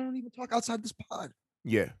they don't even talk outside this pod.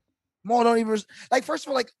 Yeah. Maul don't even first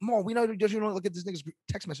of all, Maul, we know you don't look at this nigga's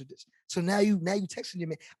text messages. So now you texting your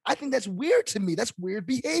man. I think that's weird to me. That's weird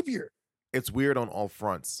behavior. It's weird on all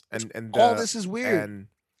fronts. And all this is weird.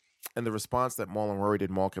 And the response that Maul and Rory did,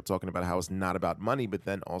 Maul kept talking about how it's not about money, but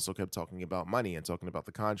then also kept talking about money and talking about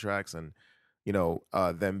the contracts and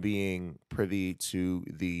them being privy to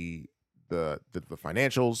the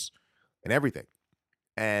financials and everything.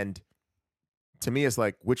 And to me, it's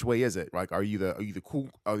like, which way is it? Like, are you the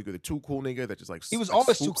too cool nigga that just like he was like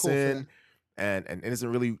always too cool in and isn't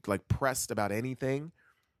really like pressed about anything,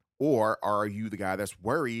 or are you the guy that's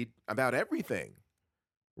worried about everything,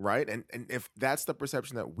 right? And if that's the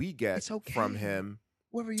perception that we get from him,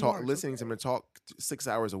 listening to him talk 6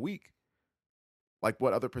 hours a week, like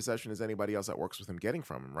what other perception is anybody else that works with him getting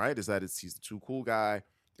from him, right? Is that he's the too cool guy.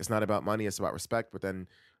 It's not about money. It's about respect. But then,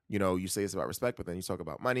 you say it's about respect, but then you talk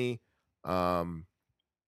about money. And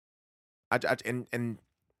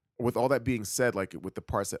with all that being said, like with the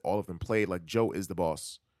parts that all of them played, like Joe is the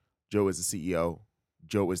boss. Joe is the CEO.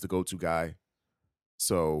 Joe is the go-to guy.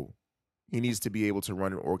 So he needs to be able to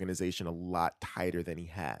run an organization a lot tighter than he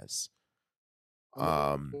has.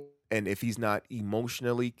 And if he's not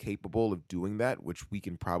emotionally capable of doing that, which we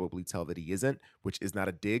can probably tell that he isn't, which is not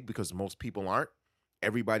a dig because most people aren't.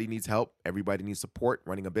 Everybody needs help. Everybody needs support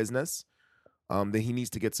running a business. Then he needs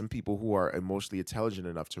to get some people who are emotionally intelligent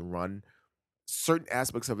enough to run certain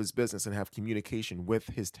aspects of his business and have communication with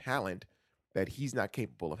his talent that he's not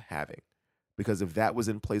capable of having. Because if that was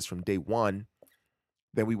in place from day one,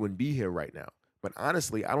 then we wouldn't be here right now. But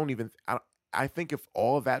honestly, I think if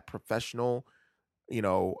all of that professional,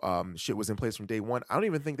 shit was in place from day one, I don't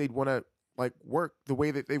even think they'd want to like work the way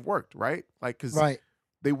that they've worked, right? Like, because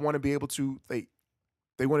they want to be able to, they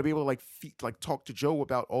want to be able to talk to Joe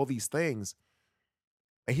about all these things.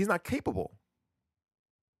 And he's not capable.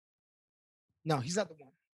 No, he's not the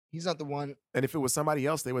one. He's not the one. And if it was somebody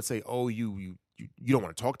else, they would say, "Oh, you don't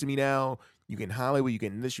want to talk to me now. You get in Hollywood, you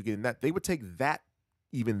get in this, you get in that." They would take that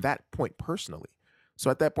point personally.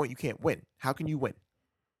 So at that point, you can't win. How can you win?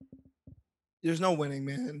 There's no winning,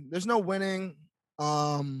 man. There's no winning.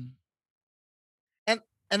 And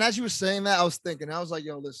as you were saying that, I was thinking, I was like,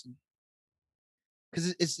 "Yo, listen.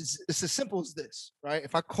 because it's as simple as this, right?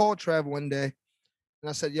 If I call Trev one day and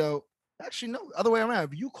I said, yo, actually, no, other way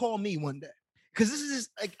around. If you call me one day, because this is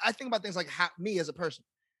like, I think about things like me as a person.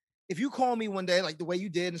 If you call me one day, like the way you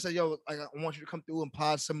did, and say, yo, like, I want you to come through and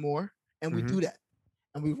pod some more, and we do that,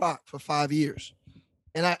 and we rock for 5 years.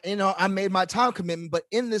 And I made my time commitment, but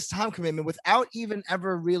in this time commitment, without even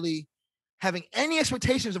ever really having any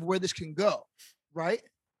expectations of where this can go, right?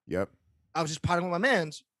 Yep. I was just potting with my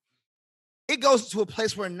mans. It goes to a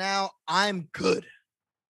place where now I'm good.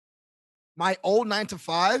 My old 9 to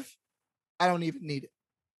 5, I don't even need it.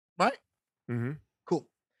 Right? Mm-hmm. Cool.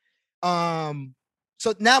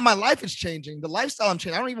 So now my life is changing. The lifestyle I'm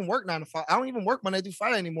changing. I don't even work 9 to 5. I don't even work Monday through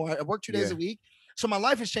Friday anymore. I work 2 days a week. So my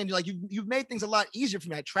life is changing. Like you've made things a lot easier for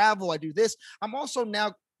me. I travel. I do this. I'm also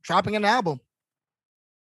now dropping an album.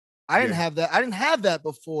 I didn't have that. I didn't have that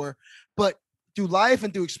before. But through life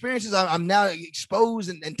and through experiences, I'm now exposed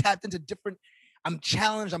and tapped into different. I'm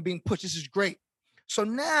challenged. I'm being pushed. This is great. So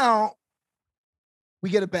now we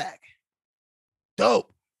get a bag.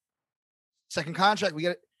 Dope. Second contract. We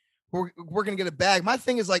get it. We're gonna get a bag. My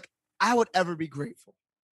thing is like, I would ever be grateful.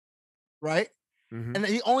 Right? Mm-hmm. And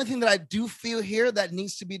the only thing that I do feel here that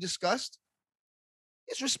needs to be discussed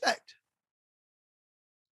is respect.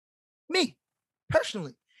 Me,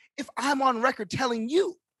 personally, if I'm on record telling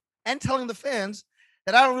you and telling the fans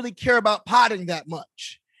that I don't really care about potting that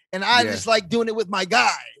much, and I just like doing it with my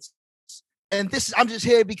guys, and I'm just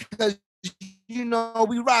here because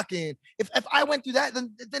we rocking. If I went through that,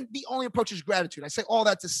 then the only approach is gratitude. I say all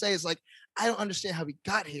that to say is like, I don't understand how we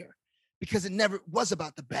got here, because it never was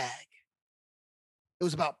about the bag. It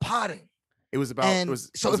was about potting. It was about, if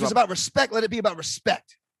it's about respect, let it be about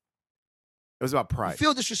respect. It was about pride. You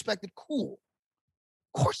feel disrespected, cool.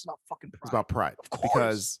 Of course it's about fucking pride. It's about pride. Of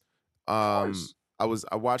course. Because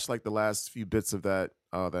I watched like the last few bits of that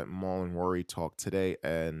Maul and Rory talk today,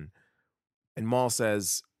 and Maul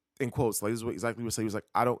says, in quotes, like this is exactly what he said. He was like,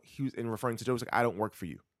 he was in referring to Joe, he was like, I don't work for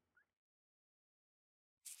you.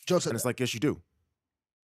 Joe said, and it's like, yes, you do.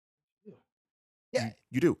 Yeah.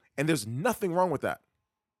 You do. And there's nothing wrong with that.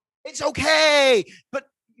 It's okay. But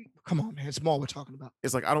come on, man. It's Maul we're talking about.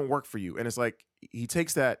 It's like, I don't work for you. And it's like, he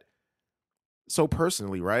takes that so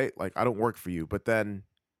personally, right? Like, I don't work for you. But then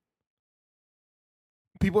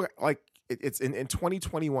people like, it's in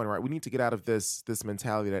 2021, right? We need to get out of this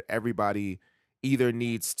mentality that everybody either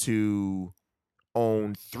needs to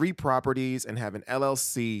own 3 properties and have an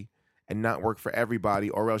LLC and not work for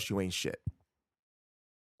everybody, or else you ain't shit.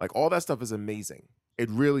 Like, all that stuff is amazing.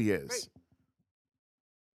 It really is. Great.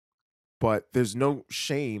 But there's no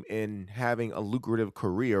shame in having a lucrative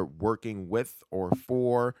career working with or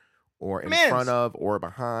for or in front of or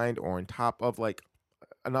behind or on top of like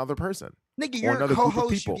another person. Nigga, you're a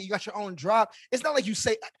co-host. You got your own drop. It's not like you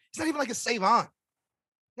say, it's not even like it's Save On.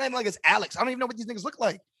 It's not even like it's Alex. I don't even know what these niggas look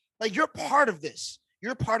like. Like, you're part of this.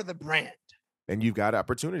 You're part of the brand. And you've got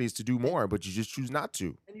opportunities to do more, but you just choose not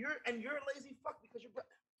to. And you're a lazy fuck because you're,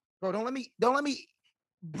 bro, don't let me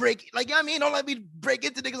break, like, you know what I mean? Don't let me break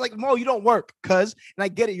into niggas like, Mo, you don't work, cuz, and I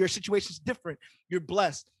get it, your situation's different, you're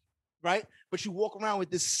blessed, right? But you walk around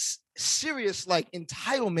with this serious like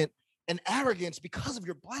entitlement and arrogance because of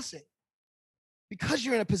your blessing, because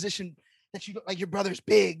you're in a position that you like, your brother's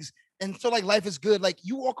bigs, and so like life is good. Like,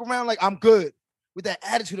 you walk around like, I'm good, with that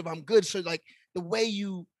attitude of I'm good. So like the way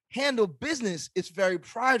you handle business, it's very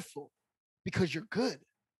prideful because you're good.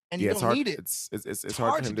 And you don't need it. It's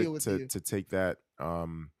hard for him to take that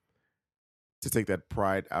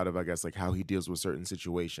pride out of, I guess, like how he deals with certain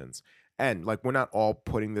situations. And like, we're not all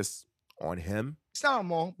putting this on him. It's not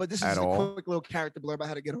on all, but this is a quick little character blur about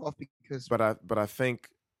how to get off, because. But I think,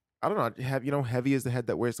 I don't know, heavy is the head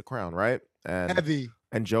that wears the crown, right? And heavy.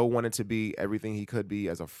 And Joe wanted to be everything he could be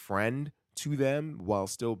as a friend to them while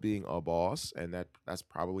still being a boss, and that's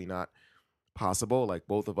probably not possible. Like,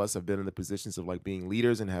 both of us have been in the positions of like being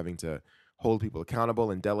leaders and having to hold people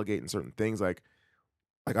accountable and delegate in certain things. Like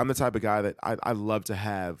I'm the type of guy that I love to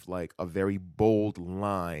have like a very bold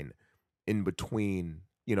line in between,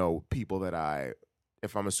 people that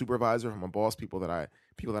if I'm a supervisor, if I'm a boss, people that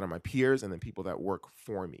are my peers, and then people that work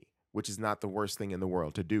for me, which is not the worst thing in the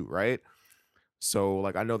world to do, right? So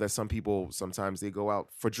like, I know that some people, sometimes they go out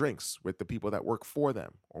for drinks with the people that work for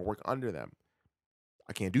them or work under them.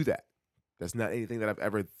 I can't do that. That's not anything that I've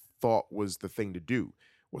ever thought was the thing to do,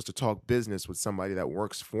 was to talk business with somebody that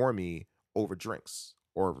works for me over drinks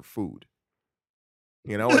or over food.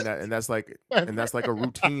 And that's like a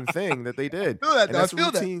routine thing that they did. I feel that. And that's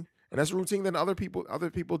routine. And that's routine that other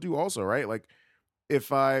people do also, right? Like,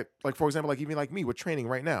 if I, like, for example, like even like me with training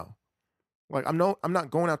right now, like I'm not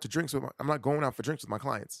going out for drinks with my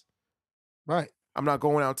clients. Right. I'm not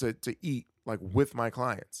going out to eat like with my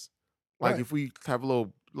clients. Like Right. if we have a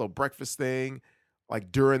little breakfast thing,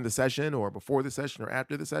 like during the session or before the session or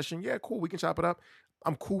after the session, yeah, cool. We can chop it up.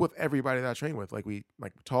 I'm cool with everybody that I train with. Like we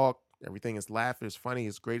talk, everything is laughter, it's funny,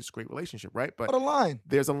 it's great, it's a great relationship, right? But What a line.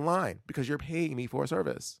 there's a line because you're paying me for a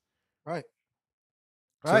service. Right.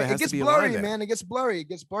 So there Right. It has to gets be a line blurry, there. man. It gets blurry. It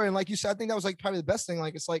gets blurry. And like you said, I think that was like probably the best thing.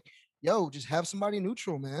 Like it's like, yo, just have somebody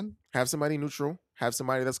neutral, man. Have somebody neutral. Have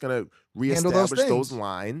somebody that's gonna Handle those reestablish those things.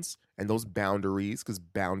 lines and those boundaries, because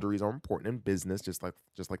boundaries are important in business, just like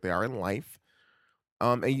they are in life.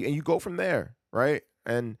 And you go from there, right?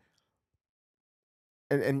 And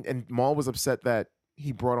Maul was upset that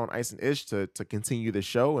he brought on Ice and Ish to continue the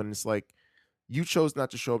show, and it's like you chose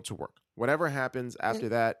not to show up to work. Whatever happens after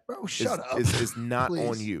that Bro, shut up. is not on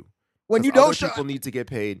Please. you. When you 'Cause don't other show people need to get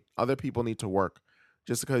paid. Other people need to work.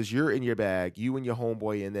 Just because you're in your bag, you and your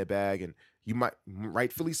homeboy in their bag, and you might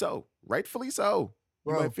rightfully so. You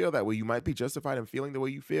Bro, might feel that way. You might be justified in feeling the way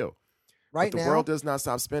you feel. But right the now, world does not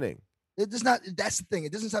stop spinning. it does not. That's the thing.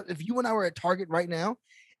 It doesn't stop. If you and I were at Target right now,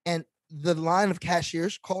 and the line of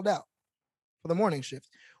cashiers called out for the morning shift,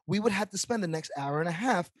 we would have to spend the next hour and a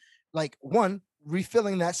half, like one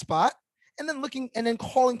refilling that spot, and then looking and then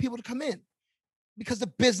calling people to come in because the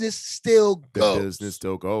business still goes. The business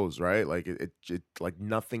still goes, right? Like it like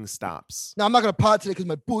nothing stops. Now I'm not gonna pod today because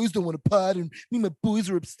my boys don't want to pod, and me and my boys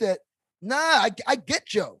are upset. Nah, I get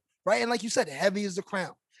Joe, right? And like you said, heavy is the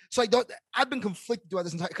crown. So I've been conflicted throughout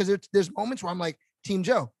this entire because there's moments where I'm like Team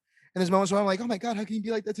Joe, and there's moments where I'm like, oh my God, how can you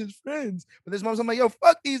be like that to his friends? But there's moments I'm like, yo,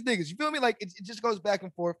 fuck these niggas. You feel me? Like it just goes back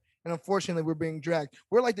and forth. And unfortunately, we're being dragged.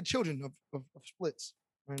 We're like the children of splits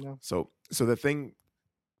right now. So the thing,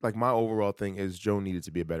 like my overall thing is Joe needed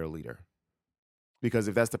to be a better leader. Because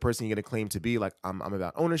if that's the person you're gonna claim to be, like I'm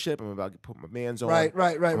about ownership, I'm about to put my man's on, Right.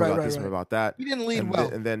 I'm about this, I'm about that. You didn't lead and well.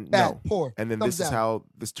 and then Bad, no, poor. and then Thumbs this is down. how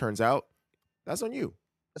this turns out. That's on you.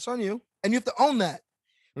 That's on you, and you have to own that.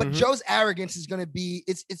 But Mhm. Joe's arrogance is going to be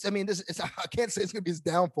it's. I mean, I can't say it's going to be his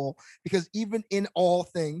downfall because even in all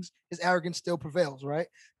things, his arrogance still prevails, right?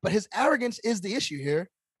 But his arrogance is the issue here,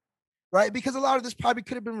 right? Because a lot of this probably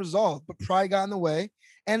could have been resolved, but pride got in the way.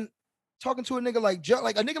 And talking to a nigga like Joe,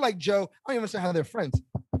 I don't even understand how they're friends,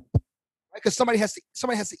 right? Because somebody has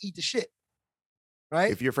to eat the shit, right?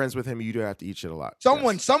 If you're friends with him, you do have to eat shit a lot.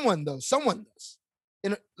 Someone Yes. does,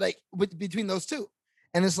 in like between those two,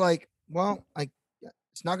 and it's like, well,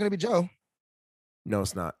 it's not going to be Joe. No,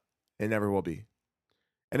 it's not. It never will be.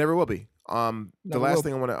 It never will be. The Never last will.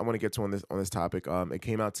 thing I want to get to on this topic, it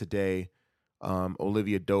came out today.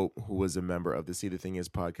 Olivia Dope, who was a member of the See the Thing Is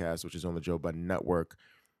podcast, which is on the Joe Budden Network,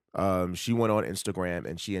 she went on Instagram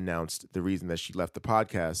and she announced the reason that she left the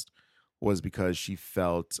podcast was because she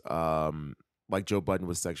felt like Joe Budden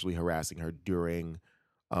was sexually harassing her during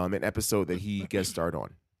an episode that he guest starred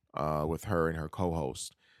on with her and her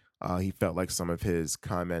co-host. He felt like some of his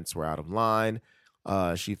comments were out of line.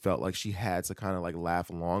 She felt like she had to kind of like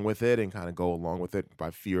laugh along with it and kind of go along with it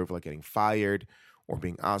by fear of like getting fired or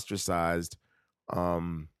being ostracized.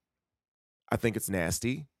 I think it's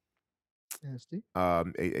nasty. Nasty.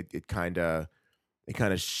 It kind of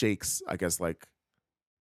shakes, I guess, like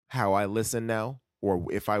how I listen now, or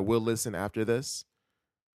if I will listen after this.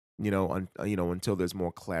 Until there's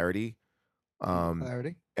more clarity.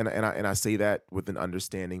 Clarity. And I say that with an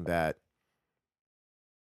understanding that,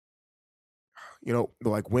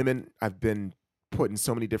 like women, I've been put in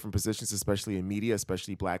so many different positions, especially in media,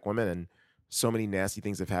 especially Black women, and so many nasty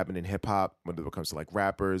things have happened in hip hop when it comes to like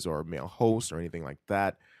rappers or male hosts or anything like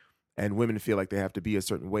that. And women feel like they have to be a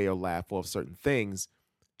certain way or laugh off certain things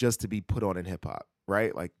just to be put on in hip hop,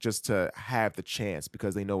 right? Like just to have the chance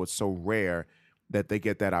because they know it's so rare that they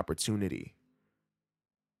get that opportunity.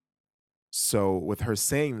 So with her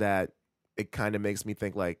saying that, it kind of makes me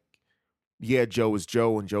think like, yeah, Joe is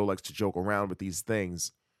Joe and Joe likes to joke around with these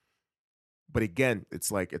things. But again,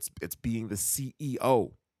 it's like it's being the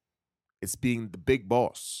CEO. It's being the big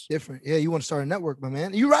boss. Different. Yeah, you want to start a network, my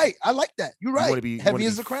man. You're right. I like that. You're right. You want to be Heavy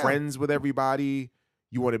as the crown. friends with everybody.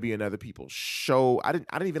 You want to be in other people's show. I didn't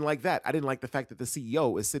even like that. I didn't like the fact that the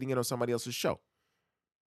CEO is sitting in on somebody else's show.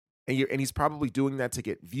 And he's probably doing that to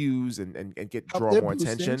get views and draw more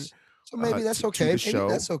attention. So maybe that's okay. Maybe show.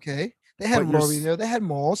 That's okay. They had Rory there. They had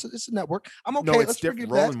Maul. So it's a network. I'm okay. No, it's Let's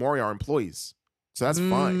different. Roll and Maury are employees. So that's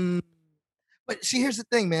fine. But see, here's the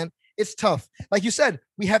thing, man. It's tough. Like you said,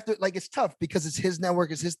 we have to, like, it's tough because it's his network,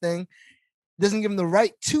 it's his thing. Doesn't give him the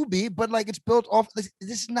right to be, but like it's built off. This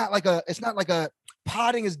is not like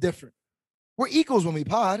podding is different. We're equals when we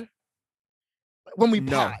pod. When we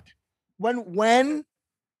pod. When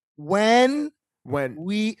when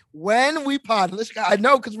we pod, I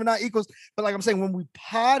know because we're not equals, but like I'm saying, when we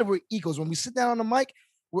pod, we're equals. When we sit down on the mic,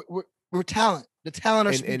 we're talent. The talent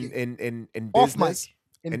are speaking. In Off business, mic,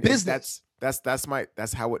 in and business.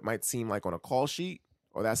 that's how it might seem like on a call sheet,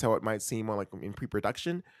 or that's how it might seem on like in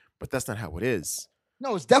pre-production, but that's not how it is.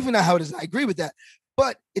 No, it's definitely not how it is. I agree with that.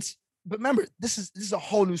 But remember, this is a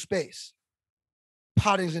whole new space.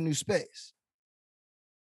 Podding is a new space.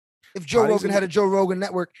 If Joe Rogan had a Joe Rogan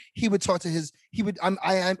network, he would talk to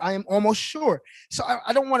I am almost sure. So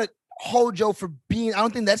I don't want to hold Joe for being, I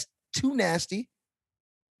don't think that's too nasty.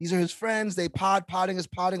 These are his friends. They podding is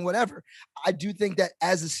podding, whatever. I do think that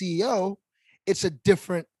as a CEO, it's a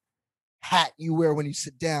different hat you wear when you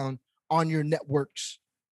sit down on your networks.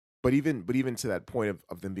 But even to that point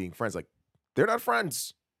of them being friends, like they're not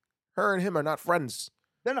friends. Her and him are not friends.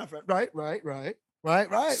 They're not friends. Right.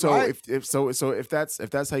 So right. if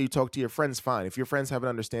that's how you talk to your friends, fine. If your friends have an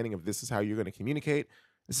understanding of this is how you're going to communicate,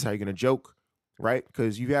 this is how you're going to joke, right?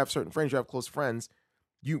 Because you have certain friends, you have close friends.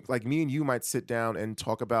 You, like me and you, might sit down and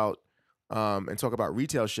talk about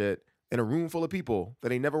retail shit in a room full of people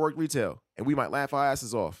that ain't never worked retail, and we might laugh our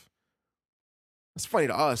asses off. It's funny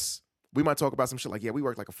to us. We might talk about some shit like, yeah, we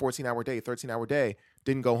worked like a 14-hour day, 13-hour day,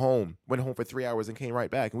 didn't go home, went home for 3 hours and came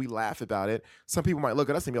right back, and we laugh about it. Some people might look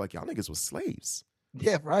at us and be like, y'all niggas was slaves.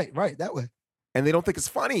 Yeah, right, that way. And they don't think it's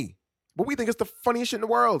funny, but we think it's the funniest shit in the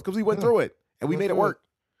world because we went through it and we made it work.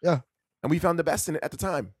 Yeah. And we found the best in it at the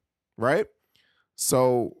time, right?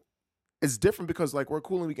 So it's different because like we're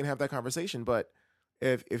cool and we can have that conversation, but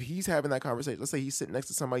if he's having that conversation, let's say he's sitting next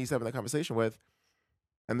to somebody he's having that conversation with,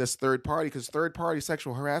 and this third party, because third party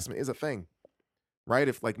sexual harassment is a thing, right?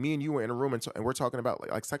 If like me and you were in a room and we're talking about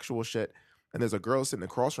like sexual shit, and there's a girl sitting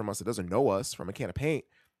across from us that doesn't know us from a can of paint,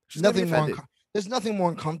 she's there's nothing more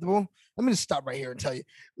uncomfortable. Let me just stop right here and tell you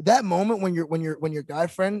that moment when your guy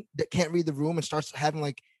friend that can't read the room and starts having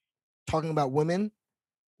like talking about women,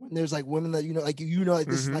 when there's like women that like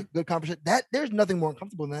this is like good conversation, that there's nothing more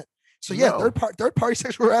uncomfortable than that. So yeah, third party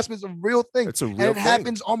sexual harassment is a real thing. It's a real thing.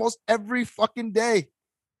 Happens almost every fucking day.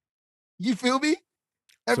 You feel me?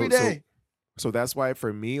 Every day. So that's why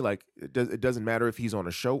for me, like it doesn't matter if he's on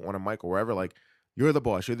a show, on a mic, or wherever. Like you're the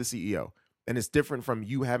boss, you're the CEO, and it's different from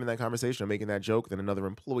you having that conversation or making that joke than another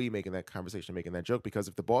employee making that conversation, making that joke. Because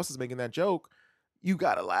if the boss is making that joke, you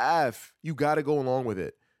gotta laugh. You gotta go along with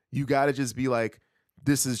it. You gotta just be like,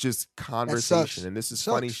 this is just conversation and this is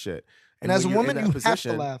funny shit. And as a woman, you have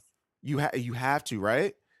to laugh. You have to,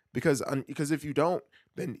 right? Because if you don't,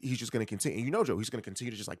 then he's just going to continue. You know, Joe, he's going to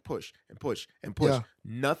continue to just like push and push and push. Yeah.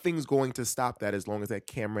 Nothing's going to stop that as long as that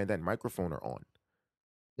camera and that microphone are on.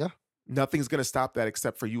 Yeah. Nothing's going to stop that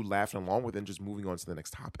except for you laughing along with it and just moving on to the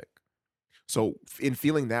next topic. So in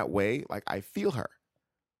feeling that way, like I feel her,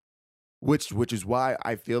 which is why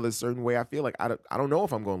I feel a certain way. I feel like I don't know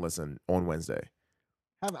if I'm going to listen on Wednesday.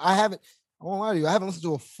 I haven't. I won't lie to you. I haven't listened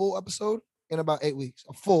to a full episode in about 8 weeks.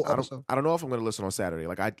 A full episode. I don't know if I'm going to listen on Saturday.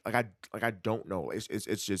 I don't know.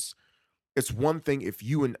 It's just, it's one thing if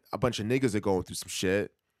you and a bunch of niggas are going through some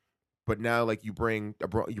shit, but now like you bring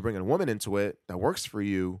a woman into it that works for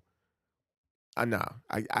you.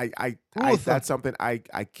 That's something I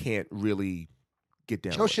can't really get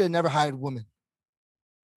down. Joe should have never hired women.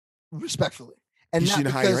 Respectfully, and he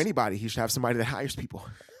shouldn't hire anybody. He should have somebody that hires people.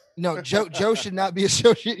 No, Joe should not be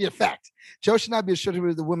associated. Fact, Joe should not be associated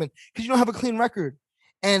with the women because you don't have a clean record,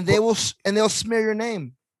 and they'll smear your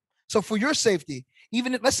name. So for your safety,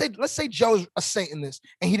 even if, let's say Joe's a saint in this,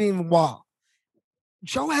 and he didn't even wow.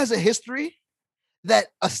 Joe has a history that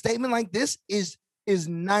a statement like this is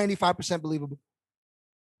 95% believable.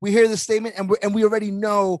 We hear this statement, and we already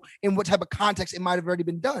know in what type of context it might have already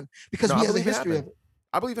been done because we have a history of it.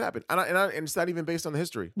 I believe it happened, and it's not even based on the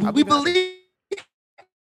history. We believe.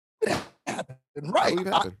 Right.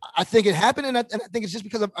 I think it happened, and I think it's just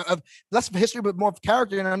because of less of history, but more of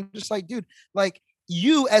character. And I'm just like, dude, like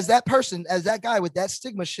you as that person, as that guy with that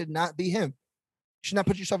stigma should not be him. You should not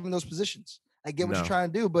put yourself in those positions. I get what you're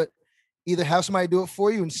trying to do, but either have somebody do it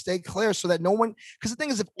for you and stay clear so that no one, because the thing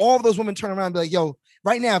is, if all of those women turn around and be like, yo,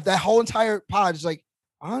 right now, if that whole entire pod is like,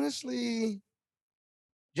 honestly,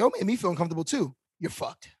 Joe made me feel uncomfortable too, you're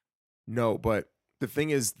fucked. No, but the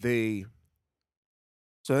thing is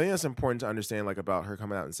so I think that's important to understand, like, about her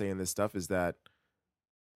coming out and saying this stuff is that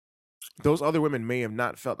those other women may have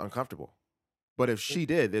not felt uncomfortable, but if she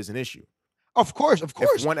did, there's an issue. Of course.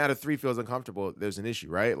 If 1 out of 3 feels uncomfortable, there's an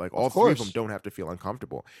issue, right? Like all 3 of them don't have to feel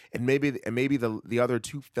uncomfortable, and maybe the other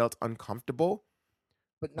 2 felt uncomfortable,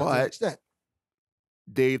 but not to that extent.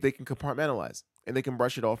 They can compartmentalize and they can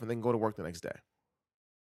brush it off and they can go to work the next day.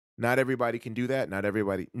 Not everybody can do that.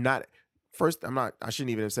 first, I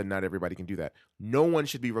shouldn't even have said not everybody can do that. No one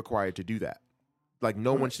should be required to do that. Like,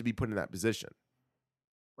 no one should be put in that position.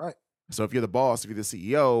 Right. So if you're the boss, if you're the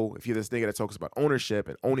CEO, if you're this nigga that talks about ownership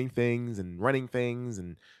and owning things and running things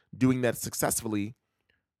and doing that successfully,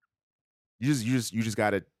 you just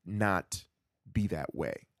gotta not be that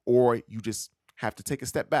way. Or you just have to take a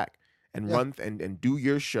step back and run and do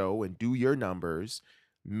your show and do your numbers,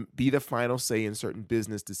 be the final say in certain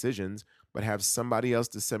business decisions, but have somebody else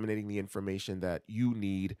disseminating the information that you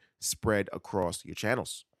need spread across your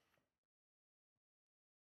channels.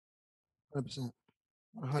 100%.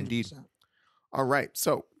 100%. Indeed. All right.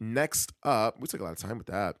 So next up, we took a lot of time with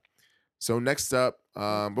that. So next up,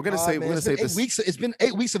 we're gonna save this. It's been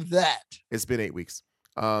 8 weeks of that. It's been 8 weeks.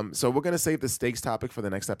 So we're gonna save the stakes topic for the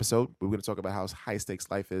next episode. We're gonna talk about how high stakes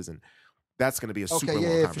life is, and that's gonna be a super long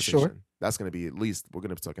conversation. For sure. That's gonna be we're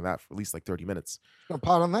gonna be talking that for at least like 30 minutes. Gonna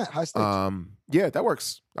pot on that high stakes. Yeah, that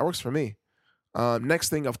works. That works for me. Next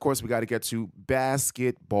thing, of course, we got to get to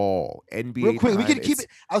basketball. NBA. Real quick, we can keep it.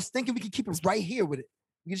 I was thinking we could keep it right here with it.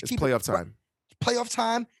 We just keep playoff time. Playoff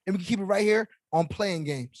time, and we can keep it right here on playing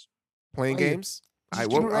games. Playing games.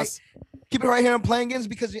 Keep it right here on playing games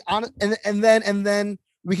because and then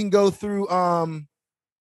we can go through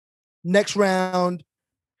next round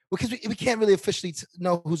because we can't really officially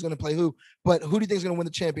know who's going to play who, but who do you think is going to win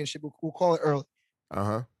the championship? We'll call it early.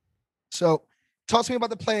 So talk to me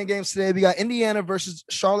about the playing games today. We got Indiana versus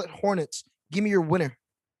Charlotte Hornets. Give me your winner.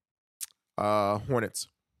 Hornets.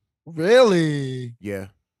 Really? Yeah.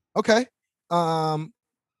 Okay.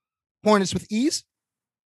 Hornets with ease.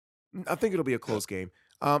 I think it'll be a close game.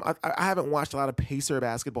 I haven't watched a lot of Pacer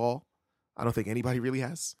basketball. I don't think anybody really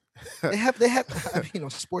has. they have.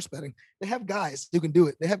 Sports betting. They have guys who can do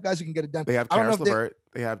it. They have guys who can get it done. They have Karis LeVert.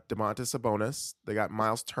 They have DeMontis Sabonis. They got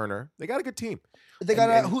Miles Turner. They got a good team. They got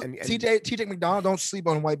TJ McDonald. Don't sleep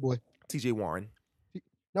on white boy. TJ Warren.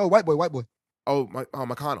 No, white boy. Oh,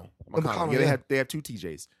 McConnell. McConnell. Yeah, they have two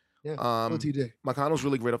TJs. Yeah, TJ. McConnell's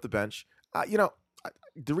really great off the bench.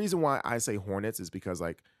 The reason why I say Hornets is because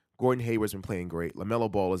like Gordon Hayward's been playing great.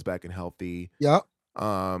 LaMelo Ball is back and healthy. Yeah.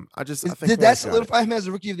 I think did that solidify him as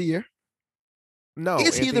the rookie of the year? No.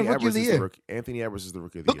 Is he the rookie of the year? Anthony Edwards is the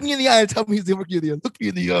rookie of the year. Look me in the eye and tell me he's the rookie of the year. Look me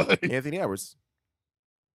in the eye. Anthony Edwards.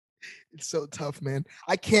 It's so tough, man.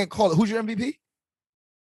 I can't call it. Who's your MVP?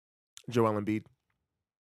 Joel Embiid.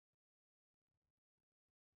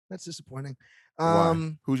 That's disappointing.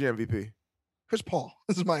 Why? Who's your MVP? Chris Paul.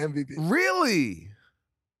 This is my MVP. Really?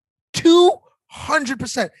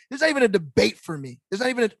 200%. There's not even a debate for me. There's not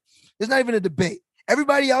even a debate.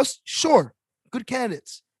 Everybody else, sure, good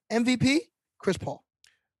candidates. MVP, Chris Paul.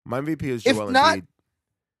 My MVP is Joel Embiid.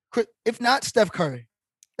 If not, Steph Curry.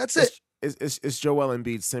 That's it. It's Joel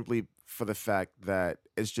Embiid simply for the fact that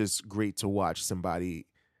it's just great to watch somebody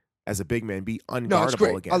as a big man be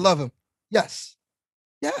unguardable again. I love him. Yes.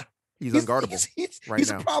 Yeah. He's unguardable.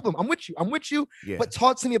 He's a problem. I'm with you. Yeah. But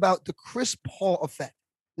talk to me about the Chris Paul effect.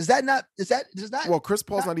 Does that? Well, Chris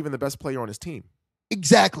Paul's not even the best player on his team.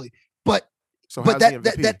 Exactly. But how's the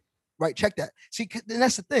MVP? Right, check that. See, and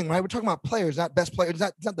that's the thing, right? We're talking about players, not best player. It's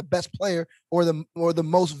not the best player or the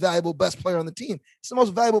most valuable best player on the team. It's the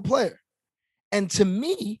most valuable player. And to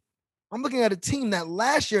me, I'm looking at a team that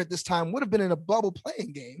last year at this time would have been in a bubble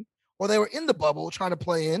playing game, or they were in the bubble trying to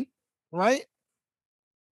play in, right?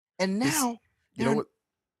 And now they're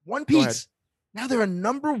one piece. Now they're a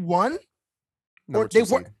number one, or they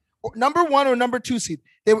were number one or number two seed.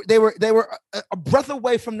 They were a breath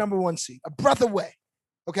away from number one seed. A breath away.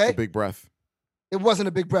 Okay. A big breath. It wasn't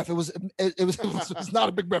a big breath. It was not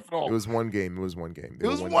a big breath at all. It was one game. It was one game.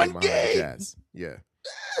 Yeah.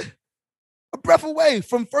 A breath away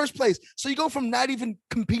from first place. So you go from not even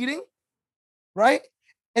competing, right?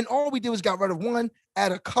 And all we did was got rid of one,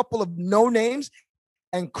 add a couple of no names,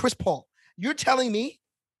 and Chris Paul. You're telling me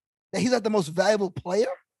that he's not the most valuable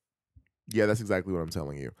player? Yeah, that's exactly what I'm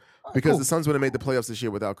telling you. Because the Suns would have made the playoffs this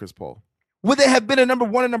year without Chris Paul. Would they have been a number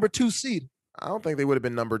one and number two seed? I don't think they would have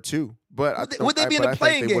been number two. But would they be in the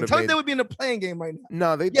playing game? Tell me they would be in the playing game right now.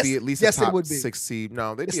 No, they'd be at least a top 6 seed.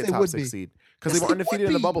 No, they'd be a top 6 seed. Because they were undefeated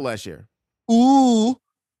in the bubble last year. Ooh.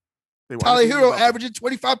 Tyler Hero averaging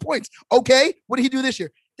 25 points. Okay. What did he do this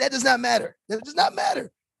year? That does not matter. That does not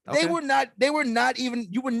matter. Okay. They were not even,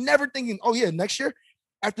 you were never thinking, oh yeah, next year,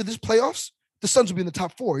 after this playoffs, the Suns will be in the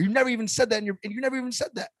top 4. You never even said that, and you never even said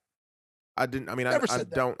that. I didn't. I mean, I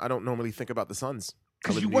don't normally think about the Suns.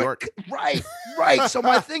 I live in New York. Right. So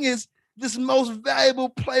my thing is, this most valuable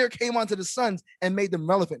player came onto the Suns and made them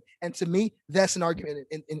relevant. And to me, that's an argument,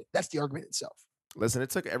 and that's the argument itself. Listen, it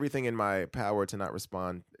took everything in my power to not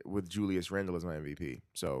respond with Julius Randle as my MVP.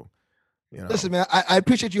 So You know? Listen, man, I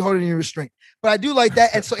appreciate you holding your restraint, but I do like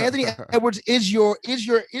that. And so Anthony Edwards is your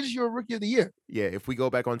rookie of the year. Yeah, if we go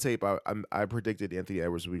back on tape, I predicted Anthony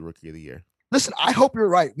Edwards would be rookie of the year. Listen, I hope you're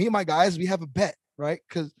right. Me and my guys, we have a bet, right?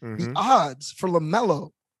 Because the odds for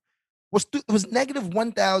LaMelo was negative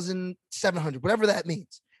 1,700, whatever that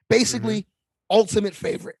means. Basically, ultimate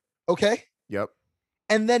favorite. Okay. Yep.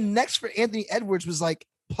 And then next for Anthony Edwards was like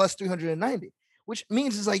plus 390, which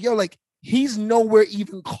means it's like, yo, like he's nowhere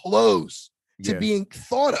even close to being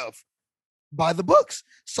thought of by the books.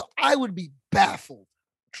 So I would be baffled,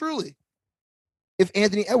 truly, if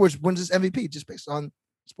Anthony Edwards wins this MVP just based on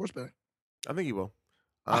sports betting. I think he will.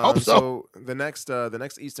 I hope so. So the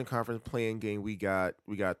next Eastern Conference playing game we got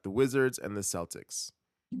the Wizards and the Celtics.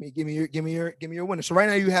 Give me your winner. So right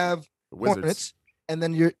now you have Hornets, and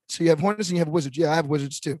then you have Hornets and you have Wizards. Yeah, I have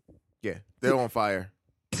Wizards too. Yeah, they're on fire.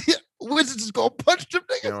 Wizards is gonna punch them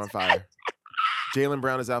niggas. They're on fire. Jaylen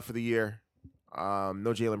Brown is out for the year.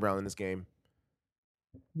 No Jaylen Brown in this game.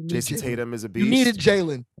 Jason Tatum is a beast. You needed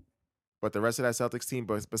Jaylen. But the rest of that Celtics team,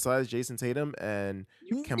 besides Jason Tatum and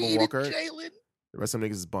Kemba Walker, Jaylen. The rest of them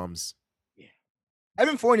niggas is bums. Yeah.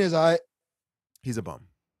 Evan Fournier is all right. He's a bum.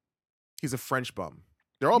 He's a French bum.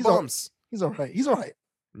 They're all bums. He's all right. He's all right.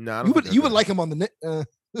 No, you would like him on the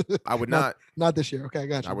I would not. Not this year. Okay, I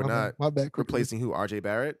got you. I would not. My bad. Quickly. Replacing who? RJ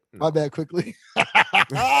Barrett? No. My bad. Quickly.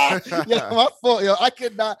 Yeah, my fault. Yo, I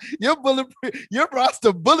could not. Your bulletproof. Your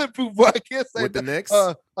roster bulletproof. Boy, I can't say with the Knicks.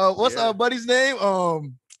 What's our buddy's name?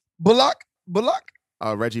 Bullock.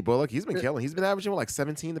 Reggie Bullock. He's been killing. He's been averaging like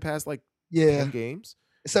 17 the past 10 games.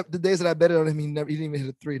 Except the days that I betted on him, he didn't even hit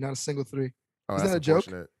a three, not a single three. Oh, is that a joke?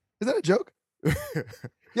 Is that a joke?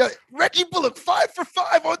 Yeah, Reggie Bullock 5 for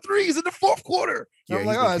 5 on threes in the fourth quarter. Yeah, I'm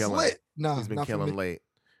like, oh, it's lit. No, he's been killing late.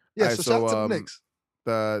 Yeah, right, so shout out to the Knicks.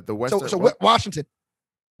 The Western. So Washington.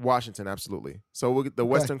 Washington, absolutely. So we'll get the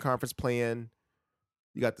Western Conference play-in.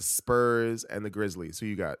 You got the Spurs and the Grizzlies. Who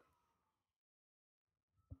you got?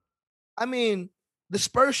 I mean, the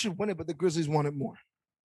Spurs should win it, but the Grizzlies want it more.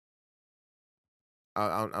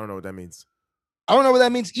 I don't know what that means. I don't know what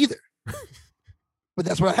that means either. But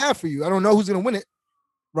that's what I have for you. I don't know who's going to win it,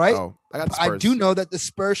 right? Oh, I got the Spurs. I do know that the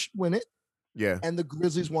Spurs should win it. Yeah. And the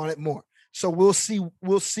Grizzlies want it more. So we'll see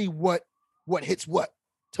what hits what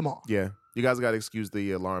tomorrow. Yeah. You guys got to excuse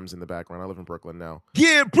the alarms in the background. I live in Brooklyn now.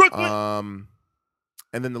 Yeah, Brooklyn.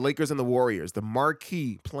 And then the Lakers and the Warriors, the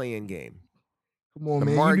marquee playing game. Come on,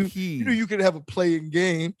 man. You knew you could have a playing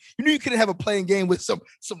game. You knew you could have a playing game with some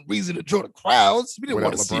reason to draw the crowds. We didn't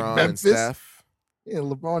want to see Memphis. Yeah,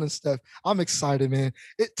 LeBron and Steph. I'm excited, man.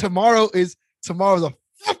 Tomorrow's a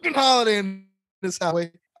fucking holiday in this house.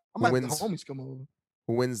 I might have the homies come over.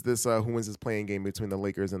 Who wins this playing game between the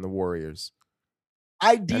Lakers and the Warriors?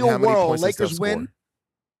 Ideal world, Lakers win.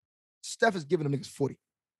 Steph is giving them niggas 40.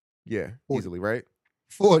 Yeah, 40. Easily, right?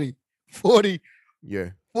 40. Yeah.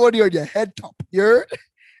 40 on your head top. You heard?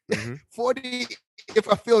 40 if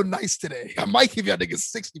I feel nice today. I might give y'all niggas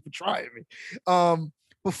 60 for trying me.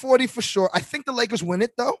 But 40 for sure. I think the Lakers win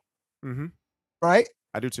it though. Right?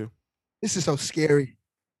 I do too. This is so scary.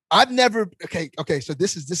 I've never so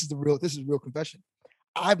this is real confession.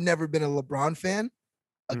 I've never been a LeBron fan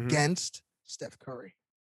against Steph Curry.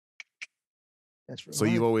 That's real. So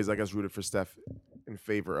you've always, I guess, rooted for Steph in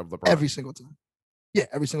favor of LeBron. Every single time. Yeah,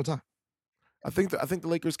 every single time. I think the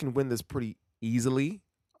Lakers can win this pretty easily.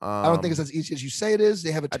 I don't think it's as easy as you say it is.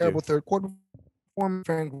 They have a terrible third quarter performance.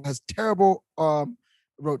 Frank has terrible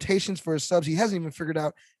rotations for his subs. He hasn't even figured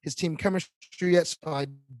out his team chemistry yet. So I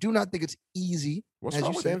do not think it's easy. What's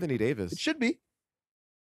wrong with Anthony Davis? It should be.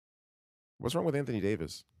 What's wrong with Anthony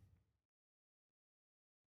Davis?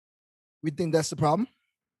 We think that's the problem?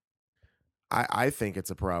 I think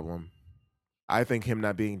it's a problem. I think him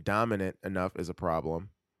not being dominant enough is a problem.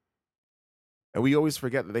 And we always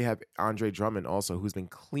forget that they have Andre Drummond also, who's been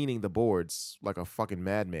cleaning the boards like a fucking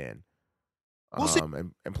madman.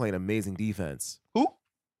 And playing amazing defense. Who?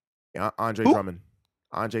 Yeah, Andre Drummond.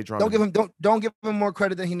 Andre Drummond. Don't give him more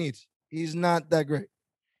credit than he needs. He's not that great.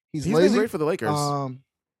 He's lazy. Been great for the Lakers.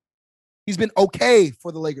 He's been okay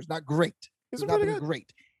for the Lakers, not great. He's not been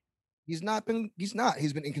great. He's not.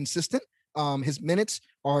 He's been inconsistent. His minutes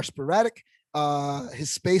are sporadic. His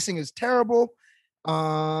spacing is terrible.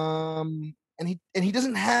 And he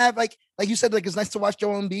doesn't have like you said, like it's nice to watch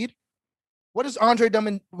Joel Embiid. What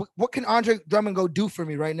can Andre Drummond go do for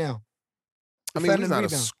me right now? I mean, he's not a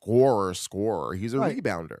scorer. He's a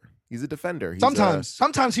rebounder. He's a defender.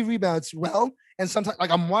 Sometimes he rebounds well, and sometimes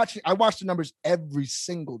I watch the numbers every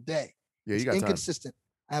single day. Yeah, you got inconsistent.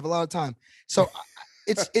 Time. I have a lot of time, so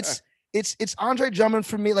it's It's Andre Drummond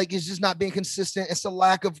for me. Like, he's just not being consistent. It's the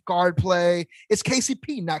lack of guard play. It's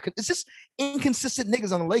KCP it's just inconsistent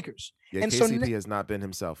niggas on the Lakers. Yeah, and KCP has not been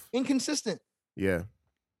himself. Inconsistent. Yeah.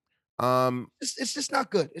 It's just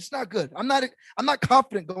not good. It's not good. I'm not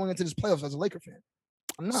confident going into this playoffs as a Laker fan.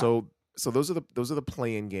 I'm not. So those are the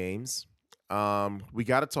play-in games. We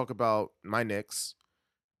got to talk about my Knicks.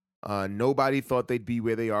 Nobody thought they'd be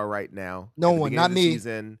where they are right now. No one, not me.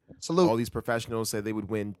 Season, Salute. All these professionals said they would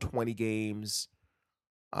win 20 games.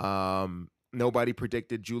 Nobody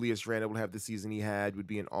predicted Julius Randle would have the season he had, would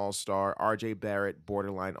be an all-star. RJ Barrett,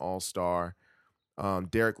 borderline all-star.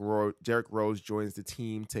 Derrick Rose joins the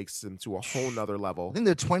team, takes them to a whole nother level. I think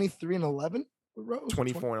they're 23-11 with Rose.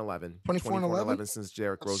 24-11. 24-11 since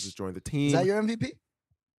Derrick Rose has joined the team. Is that your MVP?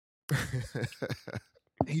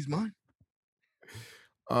 He's mine.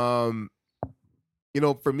 For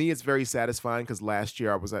me, it's very satisfying because last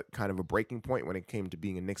year I was at kind of a breaking point when it came to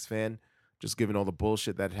being a Knicks fan, just given all the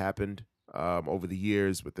bullshit that happened over the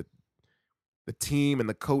years with the team and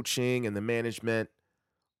the coaching and the management.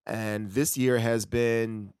 And this year has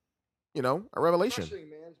been, a revelation. Refreshing,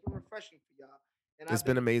 man. It's been refreshing for y'all. And it's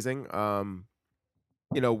been amazing.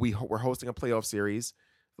 We're hosting a playoff series.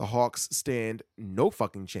 The Hawks stand no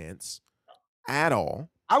fucking chance at all.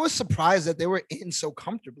 I was surprised that they were in so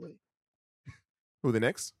comfortably. Who, the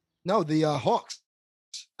Knicks? No, the Hawks.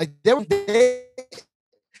 Like they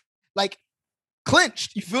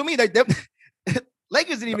clinched. You feel me? Like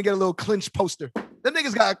Lakers didn't even get a little clinch poster. Them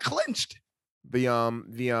niggas got clinched. The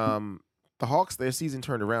Hawks, their season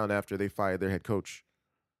turned around after they fired their head coach.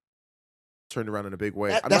 Turned around in a big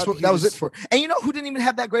way. That was it for. And you know who didn't even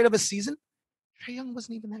have that great of a season? Trae Young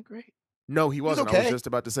wasn't even that great. No, he wasn't. Okay. I was just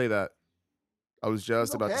about to say that.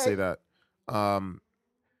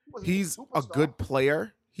 He's a good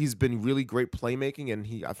player. He's been really great playmaking,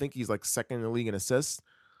 and I think he's like second in the league in assists.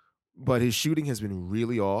 But his shooting has been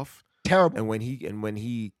really off. Terrible. And when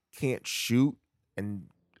he can't shoot, and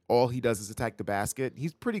all he does is attack the basket,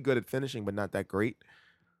 he's pretty good at finishing, but not that great.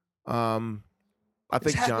 I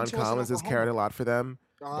think John Collins has carried a lot for them.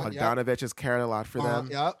 Bogdanovich has carried a lot for them.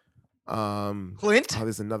 Yep. Clint. Oh,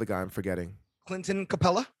 there's another guy I'm forgetting. Clinton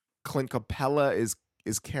Capella. Clint Capella is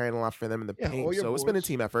carrying a lot for them in the paint. So it's been a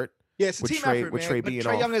team effort. Yeah, it's a team effort, man. But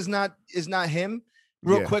Trae Young is not him.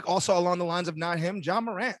 Real quick, also along the lines of not him, John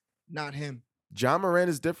Morant, not him. John Morant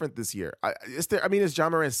is different this year. Is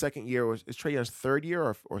John Morant's second year, or is Trae Young's third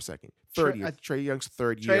year or second? Third year. Trae Young's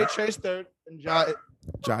third year. Trae's third. And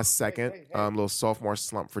Josh second. Little sophomore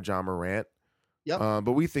slump for John Morant. Yep.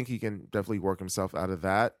 But we think he can definitely work himself out of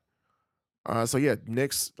that. So yeah,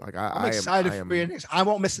 Knicks. Like I'm excited for your Knicks. I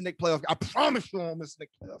won't miss a Knicks playoff. I promise you, I won't miss a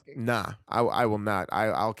Knicks playoff game. Nah, I will not.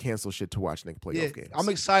 I'll cancel shit to watch Knicks playoff games. I'm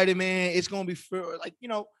excited, man. It's gonna be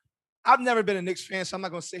I've never been a Knicks fan, so I'm not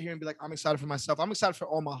gonna sit here and be like, I'm excited for myself. I'm excited for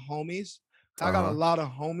all my homies. I got a lot of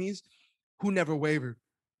homies who never wavered.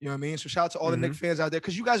 You know what I mean? So shout out to all the Knicks fans out there,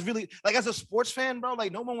 because you guys really, like, as a sports fan, bro,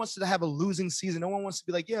 like, no one wants to have a losing season. No one wants to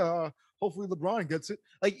be like, hopefully LeBron gets it.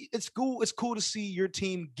 Like, it's cool. It's cool to see your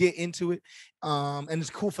team get into it, and it's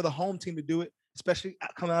cool for the home team to do it, especially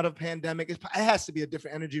coming out of a pandemic. It has to be a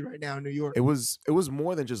different energy right now in New York. It was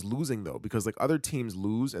more than just losing, though, because like other teams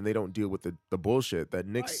lose and they don't deal with the bullshit that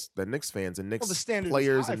Knicks fans and Knicks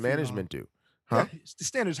players and management do. Huh? Yeah, the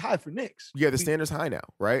standard's high for Knicks. Yeah, the standard's high now,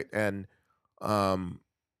 right? And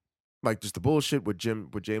like just the bullshit with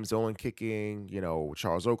James Dolan kicking,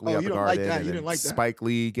 Charles Oakley out the garden, you didn't like that. Spike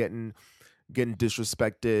Lee getting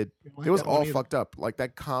disrespected. It was all fucked up. Like,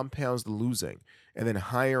 that compounds the losing. And then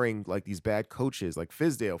hiring like these bad coaches like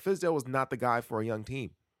Fizdale. Fizdale was not the guy for a young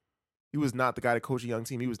team. He was not the guy to coach a young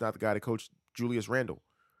team. He was not the guy to coach Julius Randle.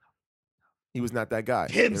 He was not that guy.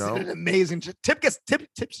 Tibbs did an amazing. Tip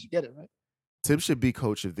should get it, right? Tibbs should be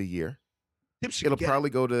coach of the year. It'll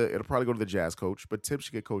probably go to the Jazz coach, but Tibbs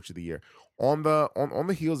should get coach of the year. On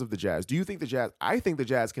the heels of the Jazz, do you think the Jazz? I think the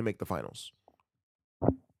Jazz can make the finals.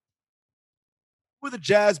 Will the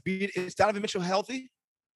Jazz beat? Is Donovan Mitchell healthy?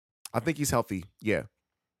 I think he's healthy. Yeah.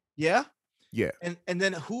 Yeah. Yeah. And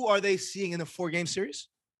then who are they seeing in the 4-game series?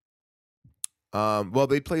 Well,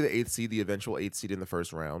 they play the eventual 8th seed in the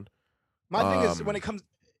first round. My thing is, when it comes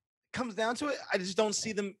down to it, I just don't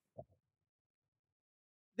see them.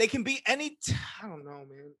 They can be I don't know,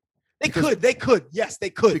 man. They could. Yes, they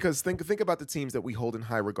could. Because think about the teams that we hold in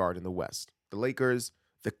high regard in the West. The Lakers,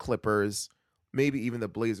 the Clippers, maybe even the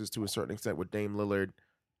Blazers to a certain extent with Dame Lillard.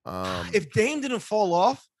 If Dame didn't fall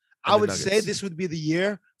off, I would say this would be the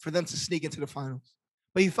year for them to sneak into the finals.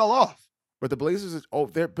 But he fell off. But the Blazers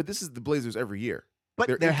but this is the Blazers every year.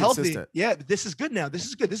 But they're healthy. Yeah, but this is good now. This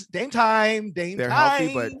is good. This is Dame time. They're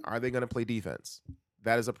healthy, but are they going to play defense?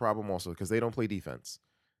 that is a problem also because they don't play defense.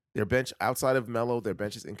 Their bench outside of Melo, their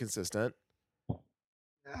bench is inconsistent.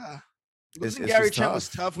 Yeah. It's Losing Gary just Trent was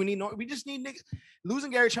tough. tough. We just need niggas.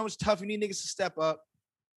 Losing Gary Trent was tough. We need niggas to step up.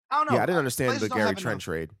 I don't know. Yeah, I didn't understand Players the don't Gary have Trent enough.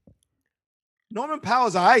 trade. Norman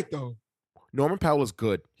Powell's all right though. Norman Powell is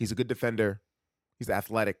good. He's a good defender. He's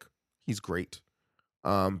athletic. He's great.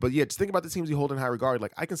 But yeah, just think about the teams you hold in high regard.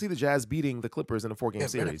 Like I can see the Jazz beating the Clippers in a 4-game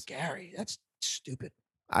series. Gary, that's stupid.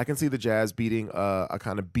 I can see the Jazz beating a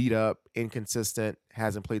kind of beat up, inconsistent,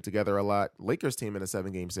 hasn't played together a lot Lakers team in a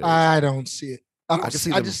 7-game series. I don't see it. I don't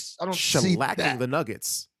see shellacking the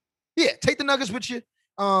Nuggets. Yeah, take the Nuggets with you.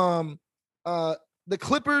 The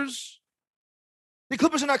Clippers. The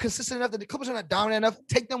Clippers are not consistent enough. The Clippers are not dominant enough.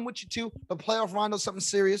 Take them with you too. But playoff Rondo's something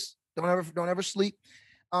serious. Don't ever sleep.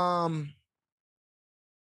 I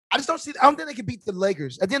just don't see. I don't think they can beat the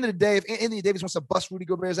Lakers. At the end of the day, if Anthony Davis wants to bust Rudy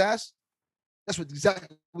Gobert's ass, that's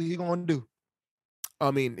exactly what he's going to do.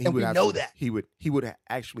 I mean, he would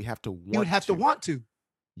actually have to want to. He would have to want to.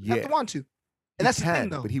 Yeah. Have to want to. And that's the thing,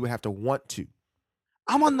 though. But he would have to want to.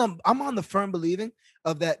 I'm on the firm believing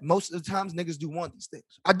of that most of the times niggas do want these things.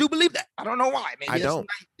 I do believe that. I don't know why. Maybe I don't.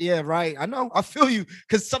 Yeah, right. I know. I feel you.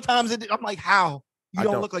 Because sometimes I'm like, how? You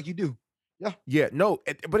don't look like you do. Yeah. Yeah, no,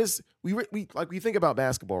 but it's we think about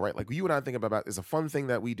basketball, right? Like you and I think about it's a fun thing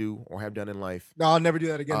that we do or have done in life. No, I'll never do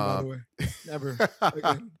that again, by the way. Never.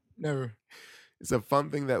 Again. Never. It's a fun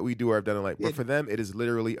thing that we do or have done in life. But for them, it is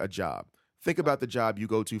literally a job. Think about the job you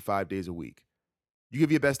go to 5 days a week. You give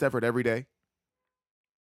your best effort every day?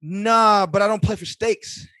 Nah, but I don't play for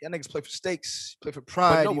stakes. Y'all niggas play for stakes. Play for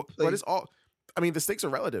pride. But it's all, I mean, the stakes are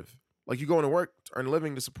relative. Like you going to work to earn a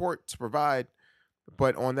living, to support, to provide.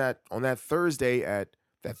 But on that Thursday at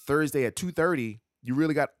 2:30, you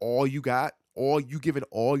really got all you got. All you giving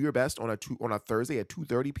all your best on a Thursday at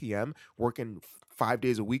 2:30 p.m. working 5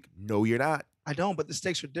 days a week. No, you're not. I don't, but the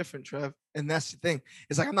stakes are different, Trev. And that's the thing.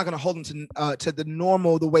 It's like I'm not gonna hold them to the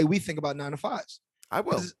normal, the way we think about 9 to 5s. I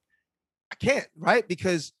will. I can't, right?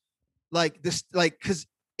 Because because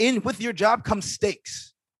with your job comes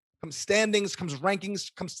stakes, comes standings, comes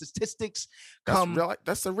rankings, comes statistics.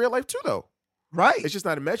 That's the real life too, though. Right. It's just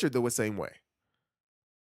not measured the same way.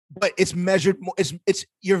 But it's measured more. It's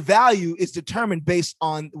your value is determined based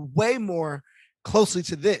on way more closely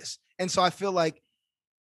to this. And so I feel like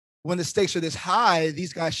when the stakes are this high,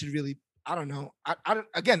 these guys should really, I don't know.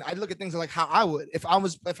 I look at things like how I would if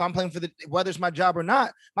I'm playing for whether it's my job or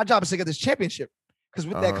not. My job is to get this championship because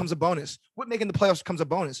with that comes a bonus. With making the playoffs comes a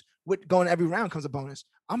bonus. With going every round comes a bonus.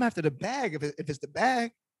 I'm after the bag if it's the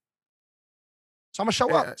bag. So I'm gonna show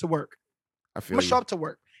up to work. I'm gonna show up to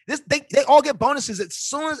work. They all get bonuses as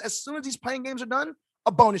soon as these playing games are done.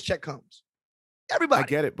 A bonus check comes. Everybody. I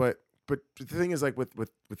get it, but the thing is, like with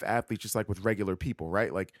athletes, just like with regular people,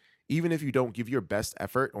 right? Like even if you don't give your best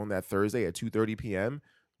effort on that Thursday at 2:30 p.m.,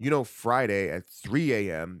 Friday at 3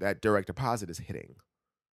 a.m. that direct deposit is hitting.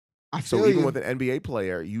 So even with an NBA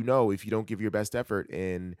player, if you don't give your best effort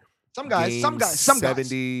in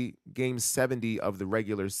game 70 of the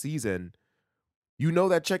regular season,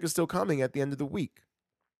 that check is still coming at the end of the week.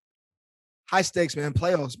 High stakes, man.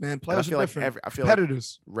 Playoffs, man. Playoffs are different. I feel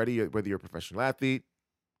competitors. Like whether you're a professional athlete,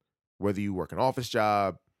 whether you work an office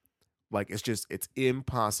job, like it's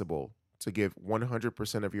impossible to give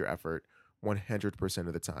 100% of your effort 100%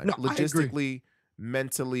 of the time. No, logistically,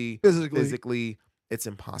 mentally, physically, it's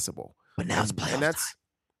impossible. But now it's playoff time.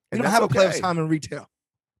 You don't have a playoff time in retail.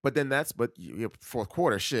 But then fourth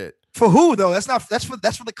quarter shit. For who though? That's for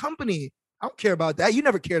the company. I don't care about that. You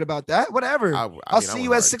never cared about that. Whatever. I'll see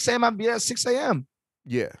you at 6 a.m. I'll be at 6 a.m.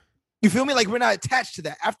 Yeah. You feel me? Like we're not attached to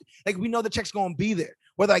that. After, like we know the check's going to be there.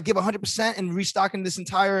 Whether I give 100% and restocking this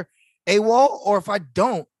entire AWOL or if I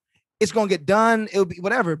don't, it's going to get done. It'll be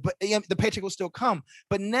whatever. But the paycheck will still come.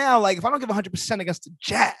 But now, like if I don't give 100% against the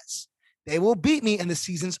Jazz, they will beat me and the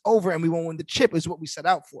season's over and we won't win the chip is what we set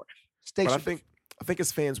out for. But I think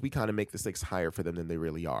as fans, we kind of make the stakes higher for them than they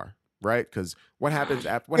really are. Right? Because what happens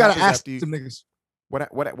after what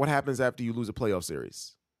happens after you lose a playoff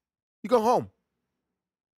series? You go home.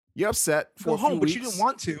 You're upset for a few weeks. But you didn't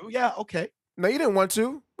want to. Yeah, okay. No, you didn't want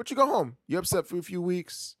to, but you go home. You're upset for a few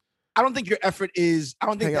weeks. I don't think your effort is. I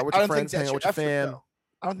don't think hang out with your friends, hang out with your fam.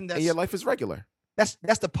 I don't think that's. And your life is regular. That's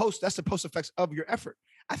the post effects of your effort.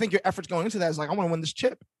 I think your effort's going into that is like I want to win this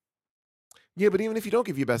chip. Yeah, but even if you don't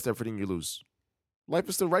give your best effort and you lose, life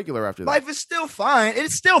is still regular after that. Life is still fine.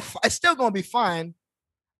 It's still going to be fine.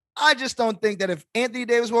 I just don't think that if Anthony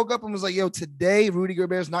Davis woke up and was like, yo, today Rudy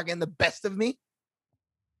Gobert's not getting the best of me.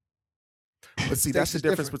 But see, that's the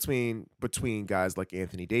difference between guys like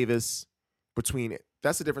Anthony Davis,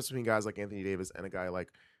 that's the difference between guys like Anthony Davis and a guy like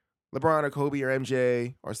LeBron or Kobe or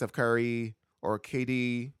MJ or Steph Curry or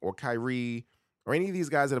KD or Kyrie or any of these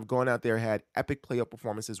guys that have gone out there, had epic playoff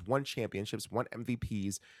performances, won championships, won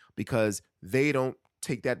MVPs, because they don't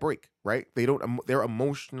take that break, right? They're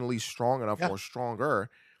emotionally strong enough or stronger,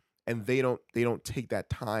 and they don't take that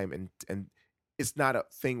time, and it's not a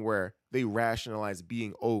thing where they rationalize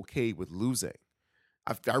being okay with losing.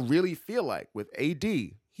 I really feel like with AD,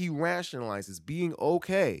 he rationalizes being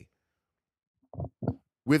okay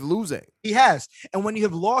with losing. He has. And when you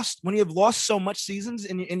have lost so much seasons,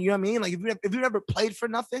 and you know what I mean? Like if you never played for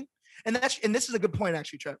nothing, and this is a good point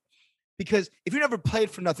actually, Trev, because if you never played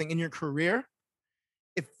for nothing in your career,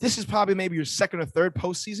 if this is probably maybe your second or third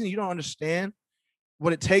postseason, you don't understand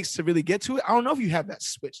what it takes to really get to it. I don't know if you have that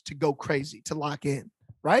switch to go crazy, to lock in,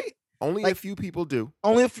 right? Only a few people do.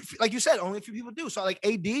 Only if, like you said, only a few people do. So like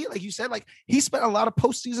AD, like you said, like he spent a lot of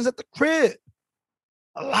postseasons at the crib.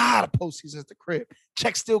 A lot of postseasons at the crib.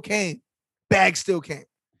 Checks still came. Bags still came.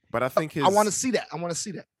 But I think I want to see that.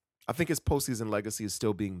 I think his postseason legacy is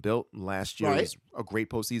still being built. Last year was a great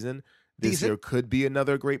postseason. This year could be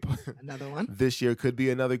another great another one. This year could be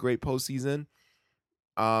another great postseason.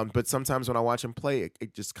 But sometimes when I watch him play,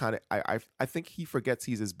 it just kind of I think he forgets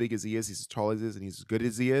he's as big as he is, he's as tall as he is, and he's as good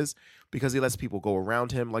as he is, because he lets people go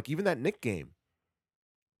around him. Like even that Knick game,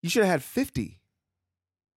 he should have had 50.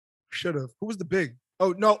 Should have. Who was the big?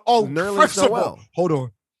 Oh no! Oh, Nerlens Noel. Hold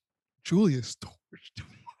on, Julius.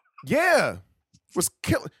 Yeah, was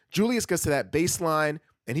killing. Julius gets to that baseline,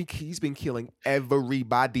 and he's been killing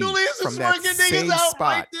everybody Julius from that same spot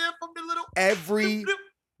right there from the little every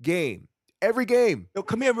game. Every game. Yo,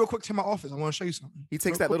 come here real quick to my office. I want to show you something. He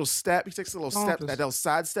takes that little step. He takes a little step, that little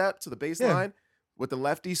side step to the baseline with the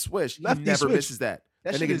lefty swish. He never misses that.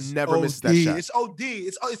 That nigga never misses that shot. It's OD.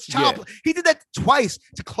 It's child play. He did that twice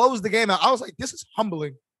to close the game out. I was like, this is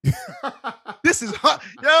humbling. This is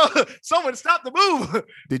yo, someone stop the move.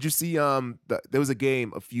 Did you see there was a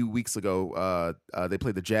game a few weeks ago. They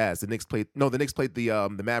played the Jazz. The Knicks played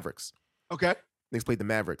the Mavericks. Okay. Knicks played the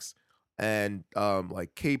Mavericks. And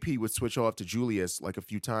like KP would switch off to Julius like a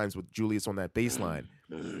few times with Julius on that baseline.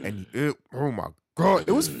 And oh my God,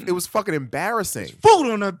 it was fucking embarrassing.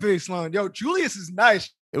 Food on that baseline. Yo, Julius is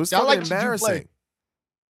nice. It was fucking embarrassing.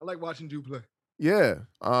 I like watching Dude play. Yeah.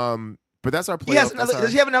 But that's our playoff.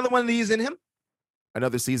 Does he have another one of these in him?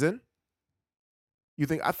 Another season?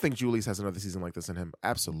 I think Julius has another season like this in him.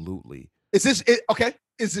 Absolutely. Is this it? Okay.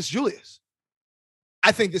 Is this Julius?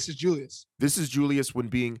 I think this is Julius. This is Julius when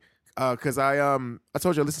being because I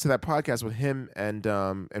told you I listened to that podcast with him and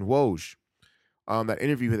Woj, that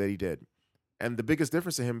interview that he did. And the biggest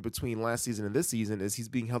difference to him between last season and this season is he's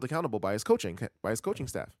being held accountable by his coaching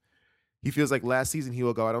staff. He feels like last season he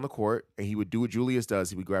would go out on the court and he would do what Julius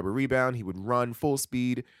does. He would grab a rebound, he would run full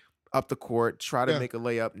speed up the court, try to make a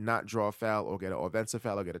layup, not draw a foul or get an offensive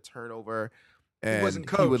foul or get a turnover. And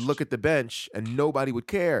he would look at the bench and nobody would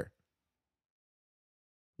care.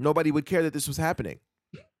 Nobody would care that this was happening.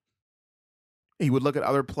 He would look at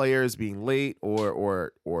other players being late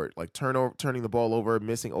or like turning the ball over,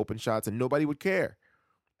 missing open shots, and nobody would care.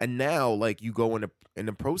 And now, like, you go in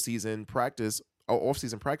the pro-season practice or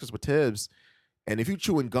off-season practice with Tibbs, and if you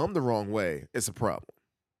chewing gum the wrong way, it's a problem.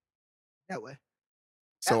 That way.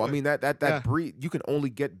 So I mean that breed, you can only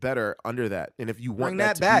get better under that. And if you want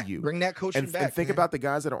that to back, be you, bring that coaching back. And think about the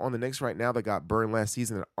guys that are on the Knicks right now that got burned last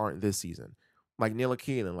season that aren't this season. Like Neil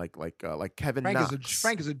Keenan, like Kevin Knox.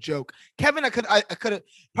 Frank is a joke. Kevin, I could have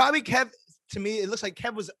probably Kev. To me, it looks like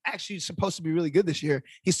Kev was actually supposed to be really good this year.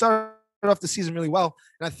 He started off the season really well,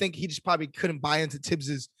 and I think he just probably couldn't buy into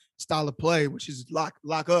Tibbs's style of play, which is lock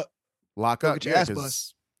up. Get your ass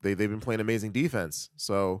bust. They've been playing amazing defense.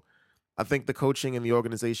 So I think the coaching and the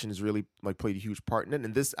organization has really like played a huge part in it.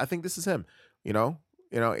 And I think this is him. You know.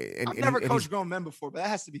 I've never coached grown men before, but that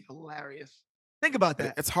has to be hilarious. Think about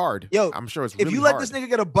that. It's hard. Yo, I'm sure it's really hard. If you let this nigga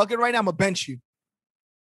get a bucket right now, I'm going to bench you.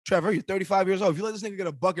 Trevor, you're 35 years old. If you let this nigga get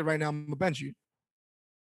a bucket right now, I'm going to bench you.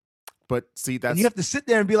 But see, and you have to sit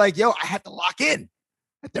there and be like, yo, I have to lock in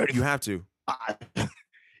at 30. You have to.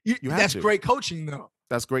 That's great coaching, though.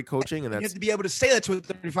 That's great coaching. And you have to be able to say that to a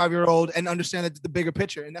 35-year-old and understand that the bigger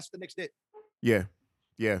picture. And that's what the Knicks did. Yeah.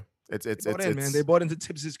 Yeah. They bought into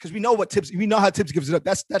Tibbs because we know how Tibbs gives it up.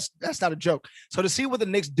 That's not a joke. So to see what the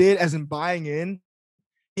Knicks did as in buying in,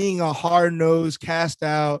 being a hard-nosed, cast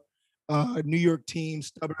out New York team,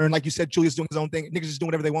 stubborn, like you said, Julius doing his own thing. Niggas just doing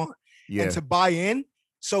whatever they want. Yeah. And to buy in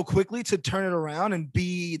so quickly to turn it around and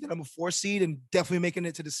be the number 4 seed and definitely making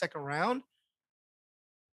it to the second round.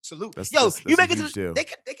 Salute. You make it to the, they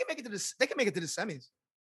can make it to the semis.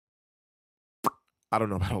 I don't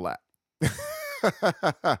know about all that.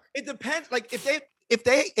 It depends. Like if if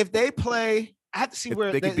they play, I have to see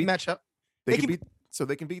where they match up. They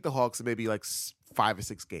can beat the Hawks in maybe like 5 or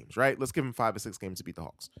 6 games, right? Let's give them 5 or 6 games to beat the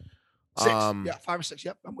Hawks. 6, 5 or 6.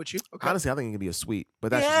 Yep, I'm with you. Okay. Honestly, I think it can be a sweep,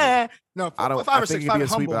 but that's just no. I don't. 5 I or think 6. it can be a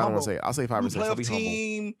Humble, sweep, but I don't humble. want to say it. I'll say 5 or 6. I'll be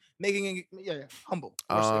team making humble.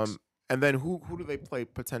 4 or 6. And then who do they play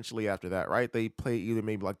potentially after that? Right? They play either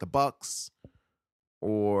maybe like the Bucks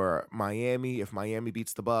or Miami. If Miami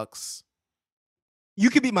beats the Bucks, you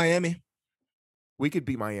could beat Miami. We could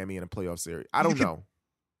beat Miami in a playoff series. I don't know.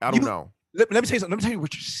 I don't know. Let me tell you something. Let me tell you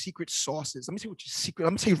what your secret sauce is. Let me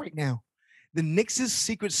tell you right now. The Knicks'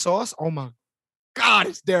 secret sauce, oh my God,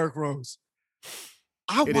 it's Derrick Rose.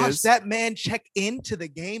 I watched that man check into the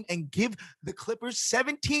game and give the Clippers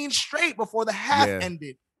 17 straight before the half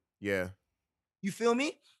ended. Yeah. You feel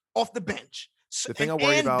me? Off the bench. The thing I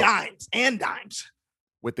worry about dimes.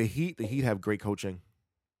 With the Heat have great coaching.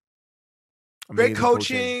 Great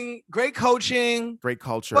coaching. Great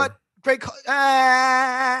culture. But great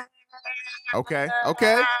Okay.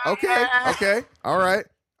 All right.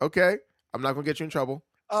 Okay. I'm not gonna get you in trouble.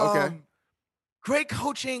 Okay. Great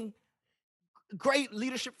coaching, great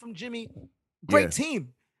leadership from Jimmy, great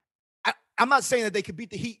team. I'm not saying that they could beat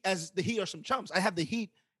the Heat as the Heat are some chumps. I have the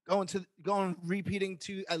Heat going repeating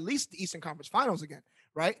to at least the Eastern Conference Finals again,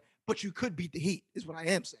 right? But you could beat the Heat, is what I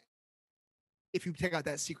am saying. If you take out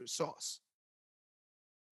that secret sauce.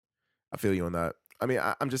 I feel you on that. I mean,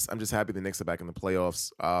 I'm just happy the Knicks are back in the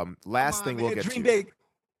playoffs. Last thing we'll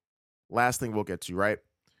get to, right?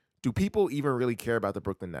 Do people even really care about the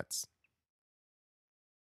Brooklyn Nets?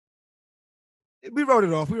 We wrote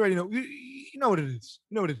it off. We already know. You know what it is.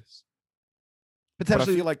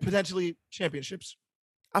 Potentially championships.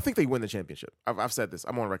 I think they win the championship. I've said this.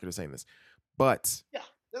 I'm on record of saying this. But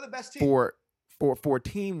they're the best team. For a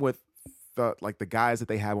team with the guys that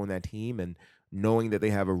they have on that team and knowing that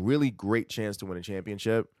they have a really great chance to win a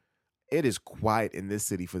championship, it is quiet in this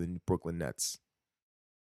city for the Brooklyn Nets.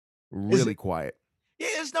 Really quiet. Yeah,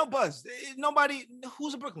 there's no buzz. Nobody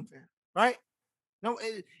who's a Brooklyn fan, right? No,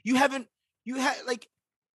 you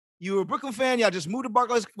were a Brooklyn fan. Y'all just moved to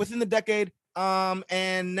Barclays within the decade.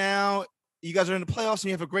 And now you guys are in the playoffs and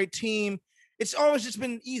you have a great team. It's always just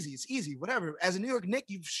been easy. It's easy, whatever. As a New York Knick,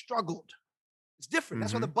 you've struggled. It's different.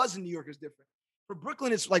 That's why the buzz in New York is different. For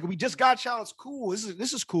Brooklyn, it's like we just got y'all. It's cool.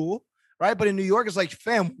 This is cool, right? But in New York, it's like,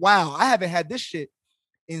 fam, wow, I haven't had this shit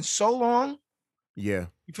in so long. Yeah.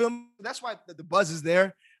 You feel me? That's why the buzz is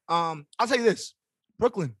there. I'll tell you this,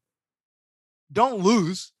 Brooklyn, don't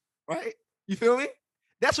lose, right? You feel me?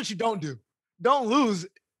 That's what you don't do. Don't lose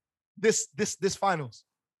this finals.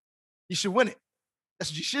 You should win it.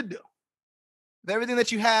 That's what you should do. With everything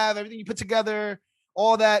that you have, everything you put together,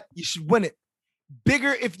 all that, you should win it.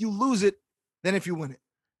 Bigger if you lose it than if you win it.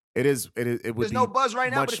 It would There's no buzz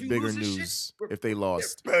right now, much but if you bigger lose this news shit, if they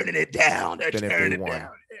lost. They're burning it down. They're turning it won. down.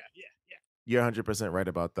 Yeah. You're 100% right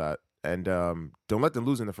about that. And don't let them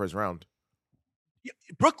lose in the first round.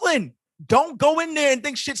 Brooklyn, don't go in there and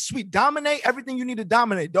think shit's sweet. Dominate everything you need to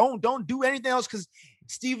dominate. Don't do anything else because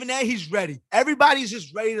Stephen A, he's ready. Everybody's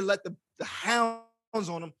just ready to let the hounds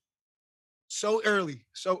on him so early.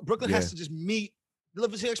 So Brooklyn has to just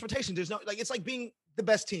live to expectations. There's no it's like being the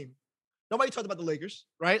best team. Nobody talked about the Lakers,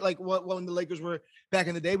 right? Like when the Lakers were back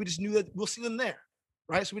in the day, we just knew that we'll see them there,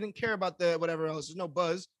 right? So we didn't care about the whatever else. There's no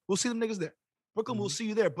buzz. We'll see them niggas there. Brooklyn will see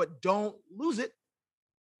you there, but don't lose it.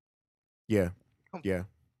 Yeah. Yeah.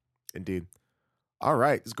 Indeed. All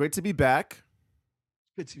right. It's great to be back.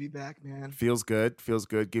 Good to be back, man. Feels good.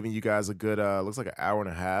 Giving you guys a good looks like an hour and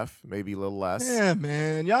a half, maybe a little less. Yeah,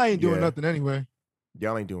 man. Y'all ain't doing nothing anyway.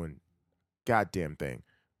 Y'all ain't doing goddamn thing.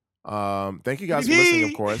 Thank you guys for listening,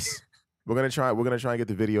 of course. We're gonna try and get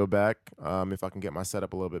the video back. If I can get my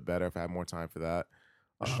setup a little bit better, if I have more time for that.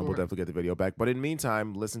 Sure. We'll definitely get the video back. But in the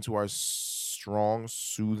meantime, listen to our strong,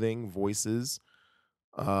 soothing voices.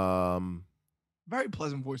 Very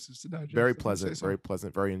pleasant voices to digest. Very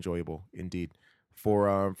pleasant, very enjoyable indeed.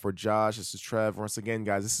 For Josh, this is Trev. Once again,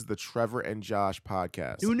 guys, this is the Trevor and Josh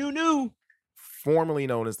podcast. New. Formerly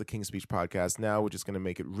known as the King's Speech podcast. Now we're just going to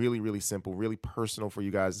make it really, really simple, really personal for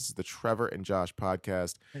you guys. This is the Trevor and Josh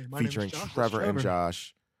podcast featuring Trevor and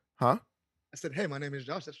Josh. Huh? I said, hey, my name is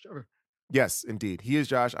Josh. That's Trevor. Yes, indeed. He is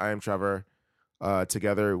Josh. I am Trevor.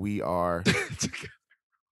 Together we are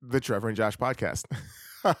the Trevor and Josh podcast.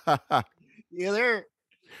 Yeah, there.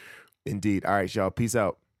 Indeed. All right, y'all. Peace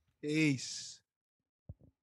out. Peace.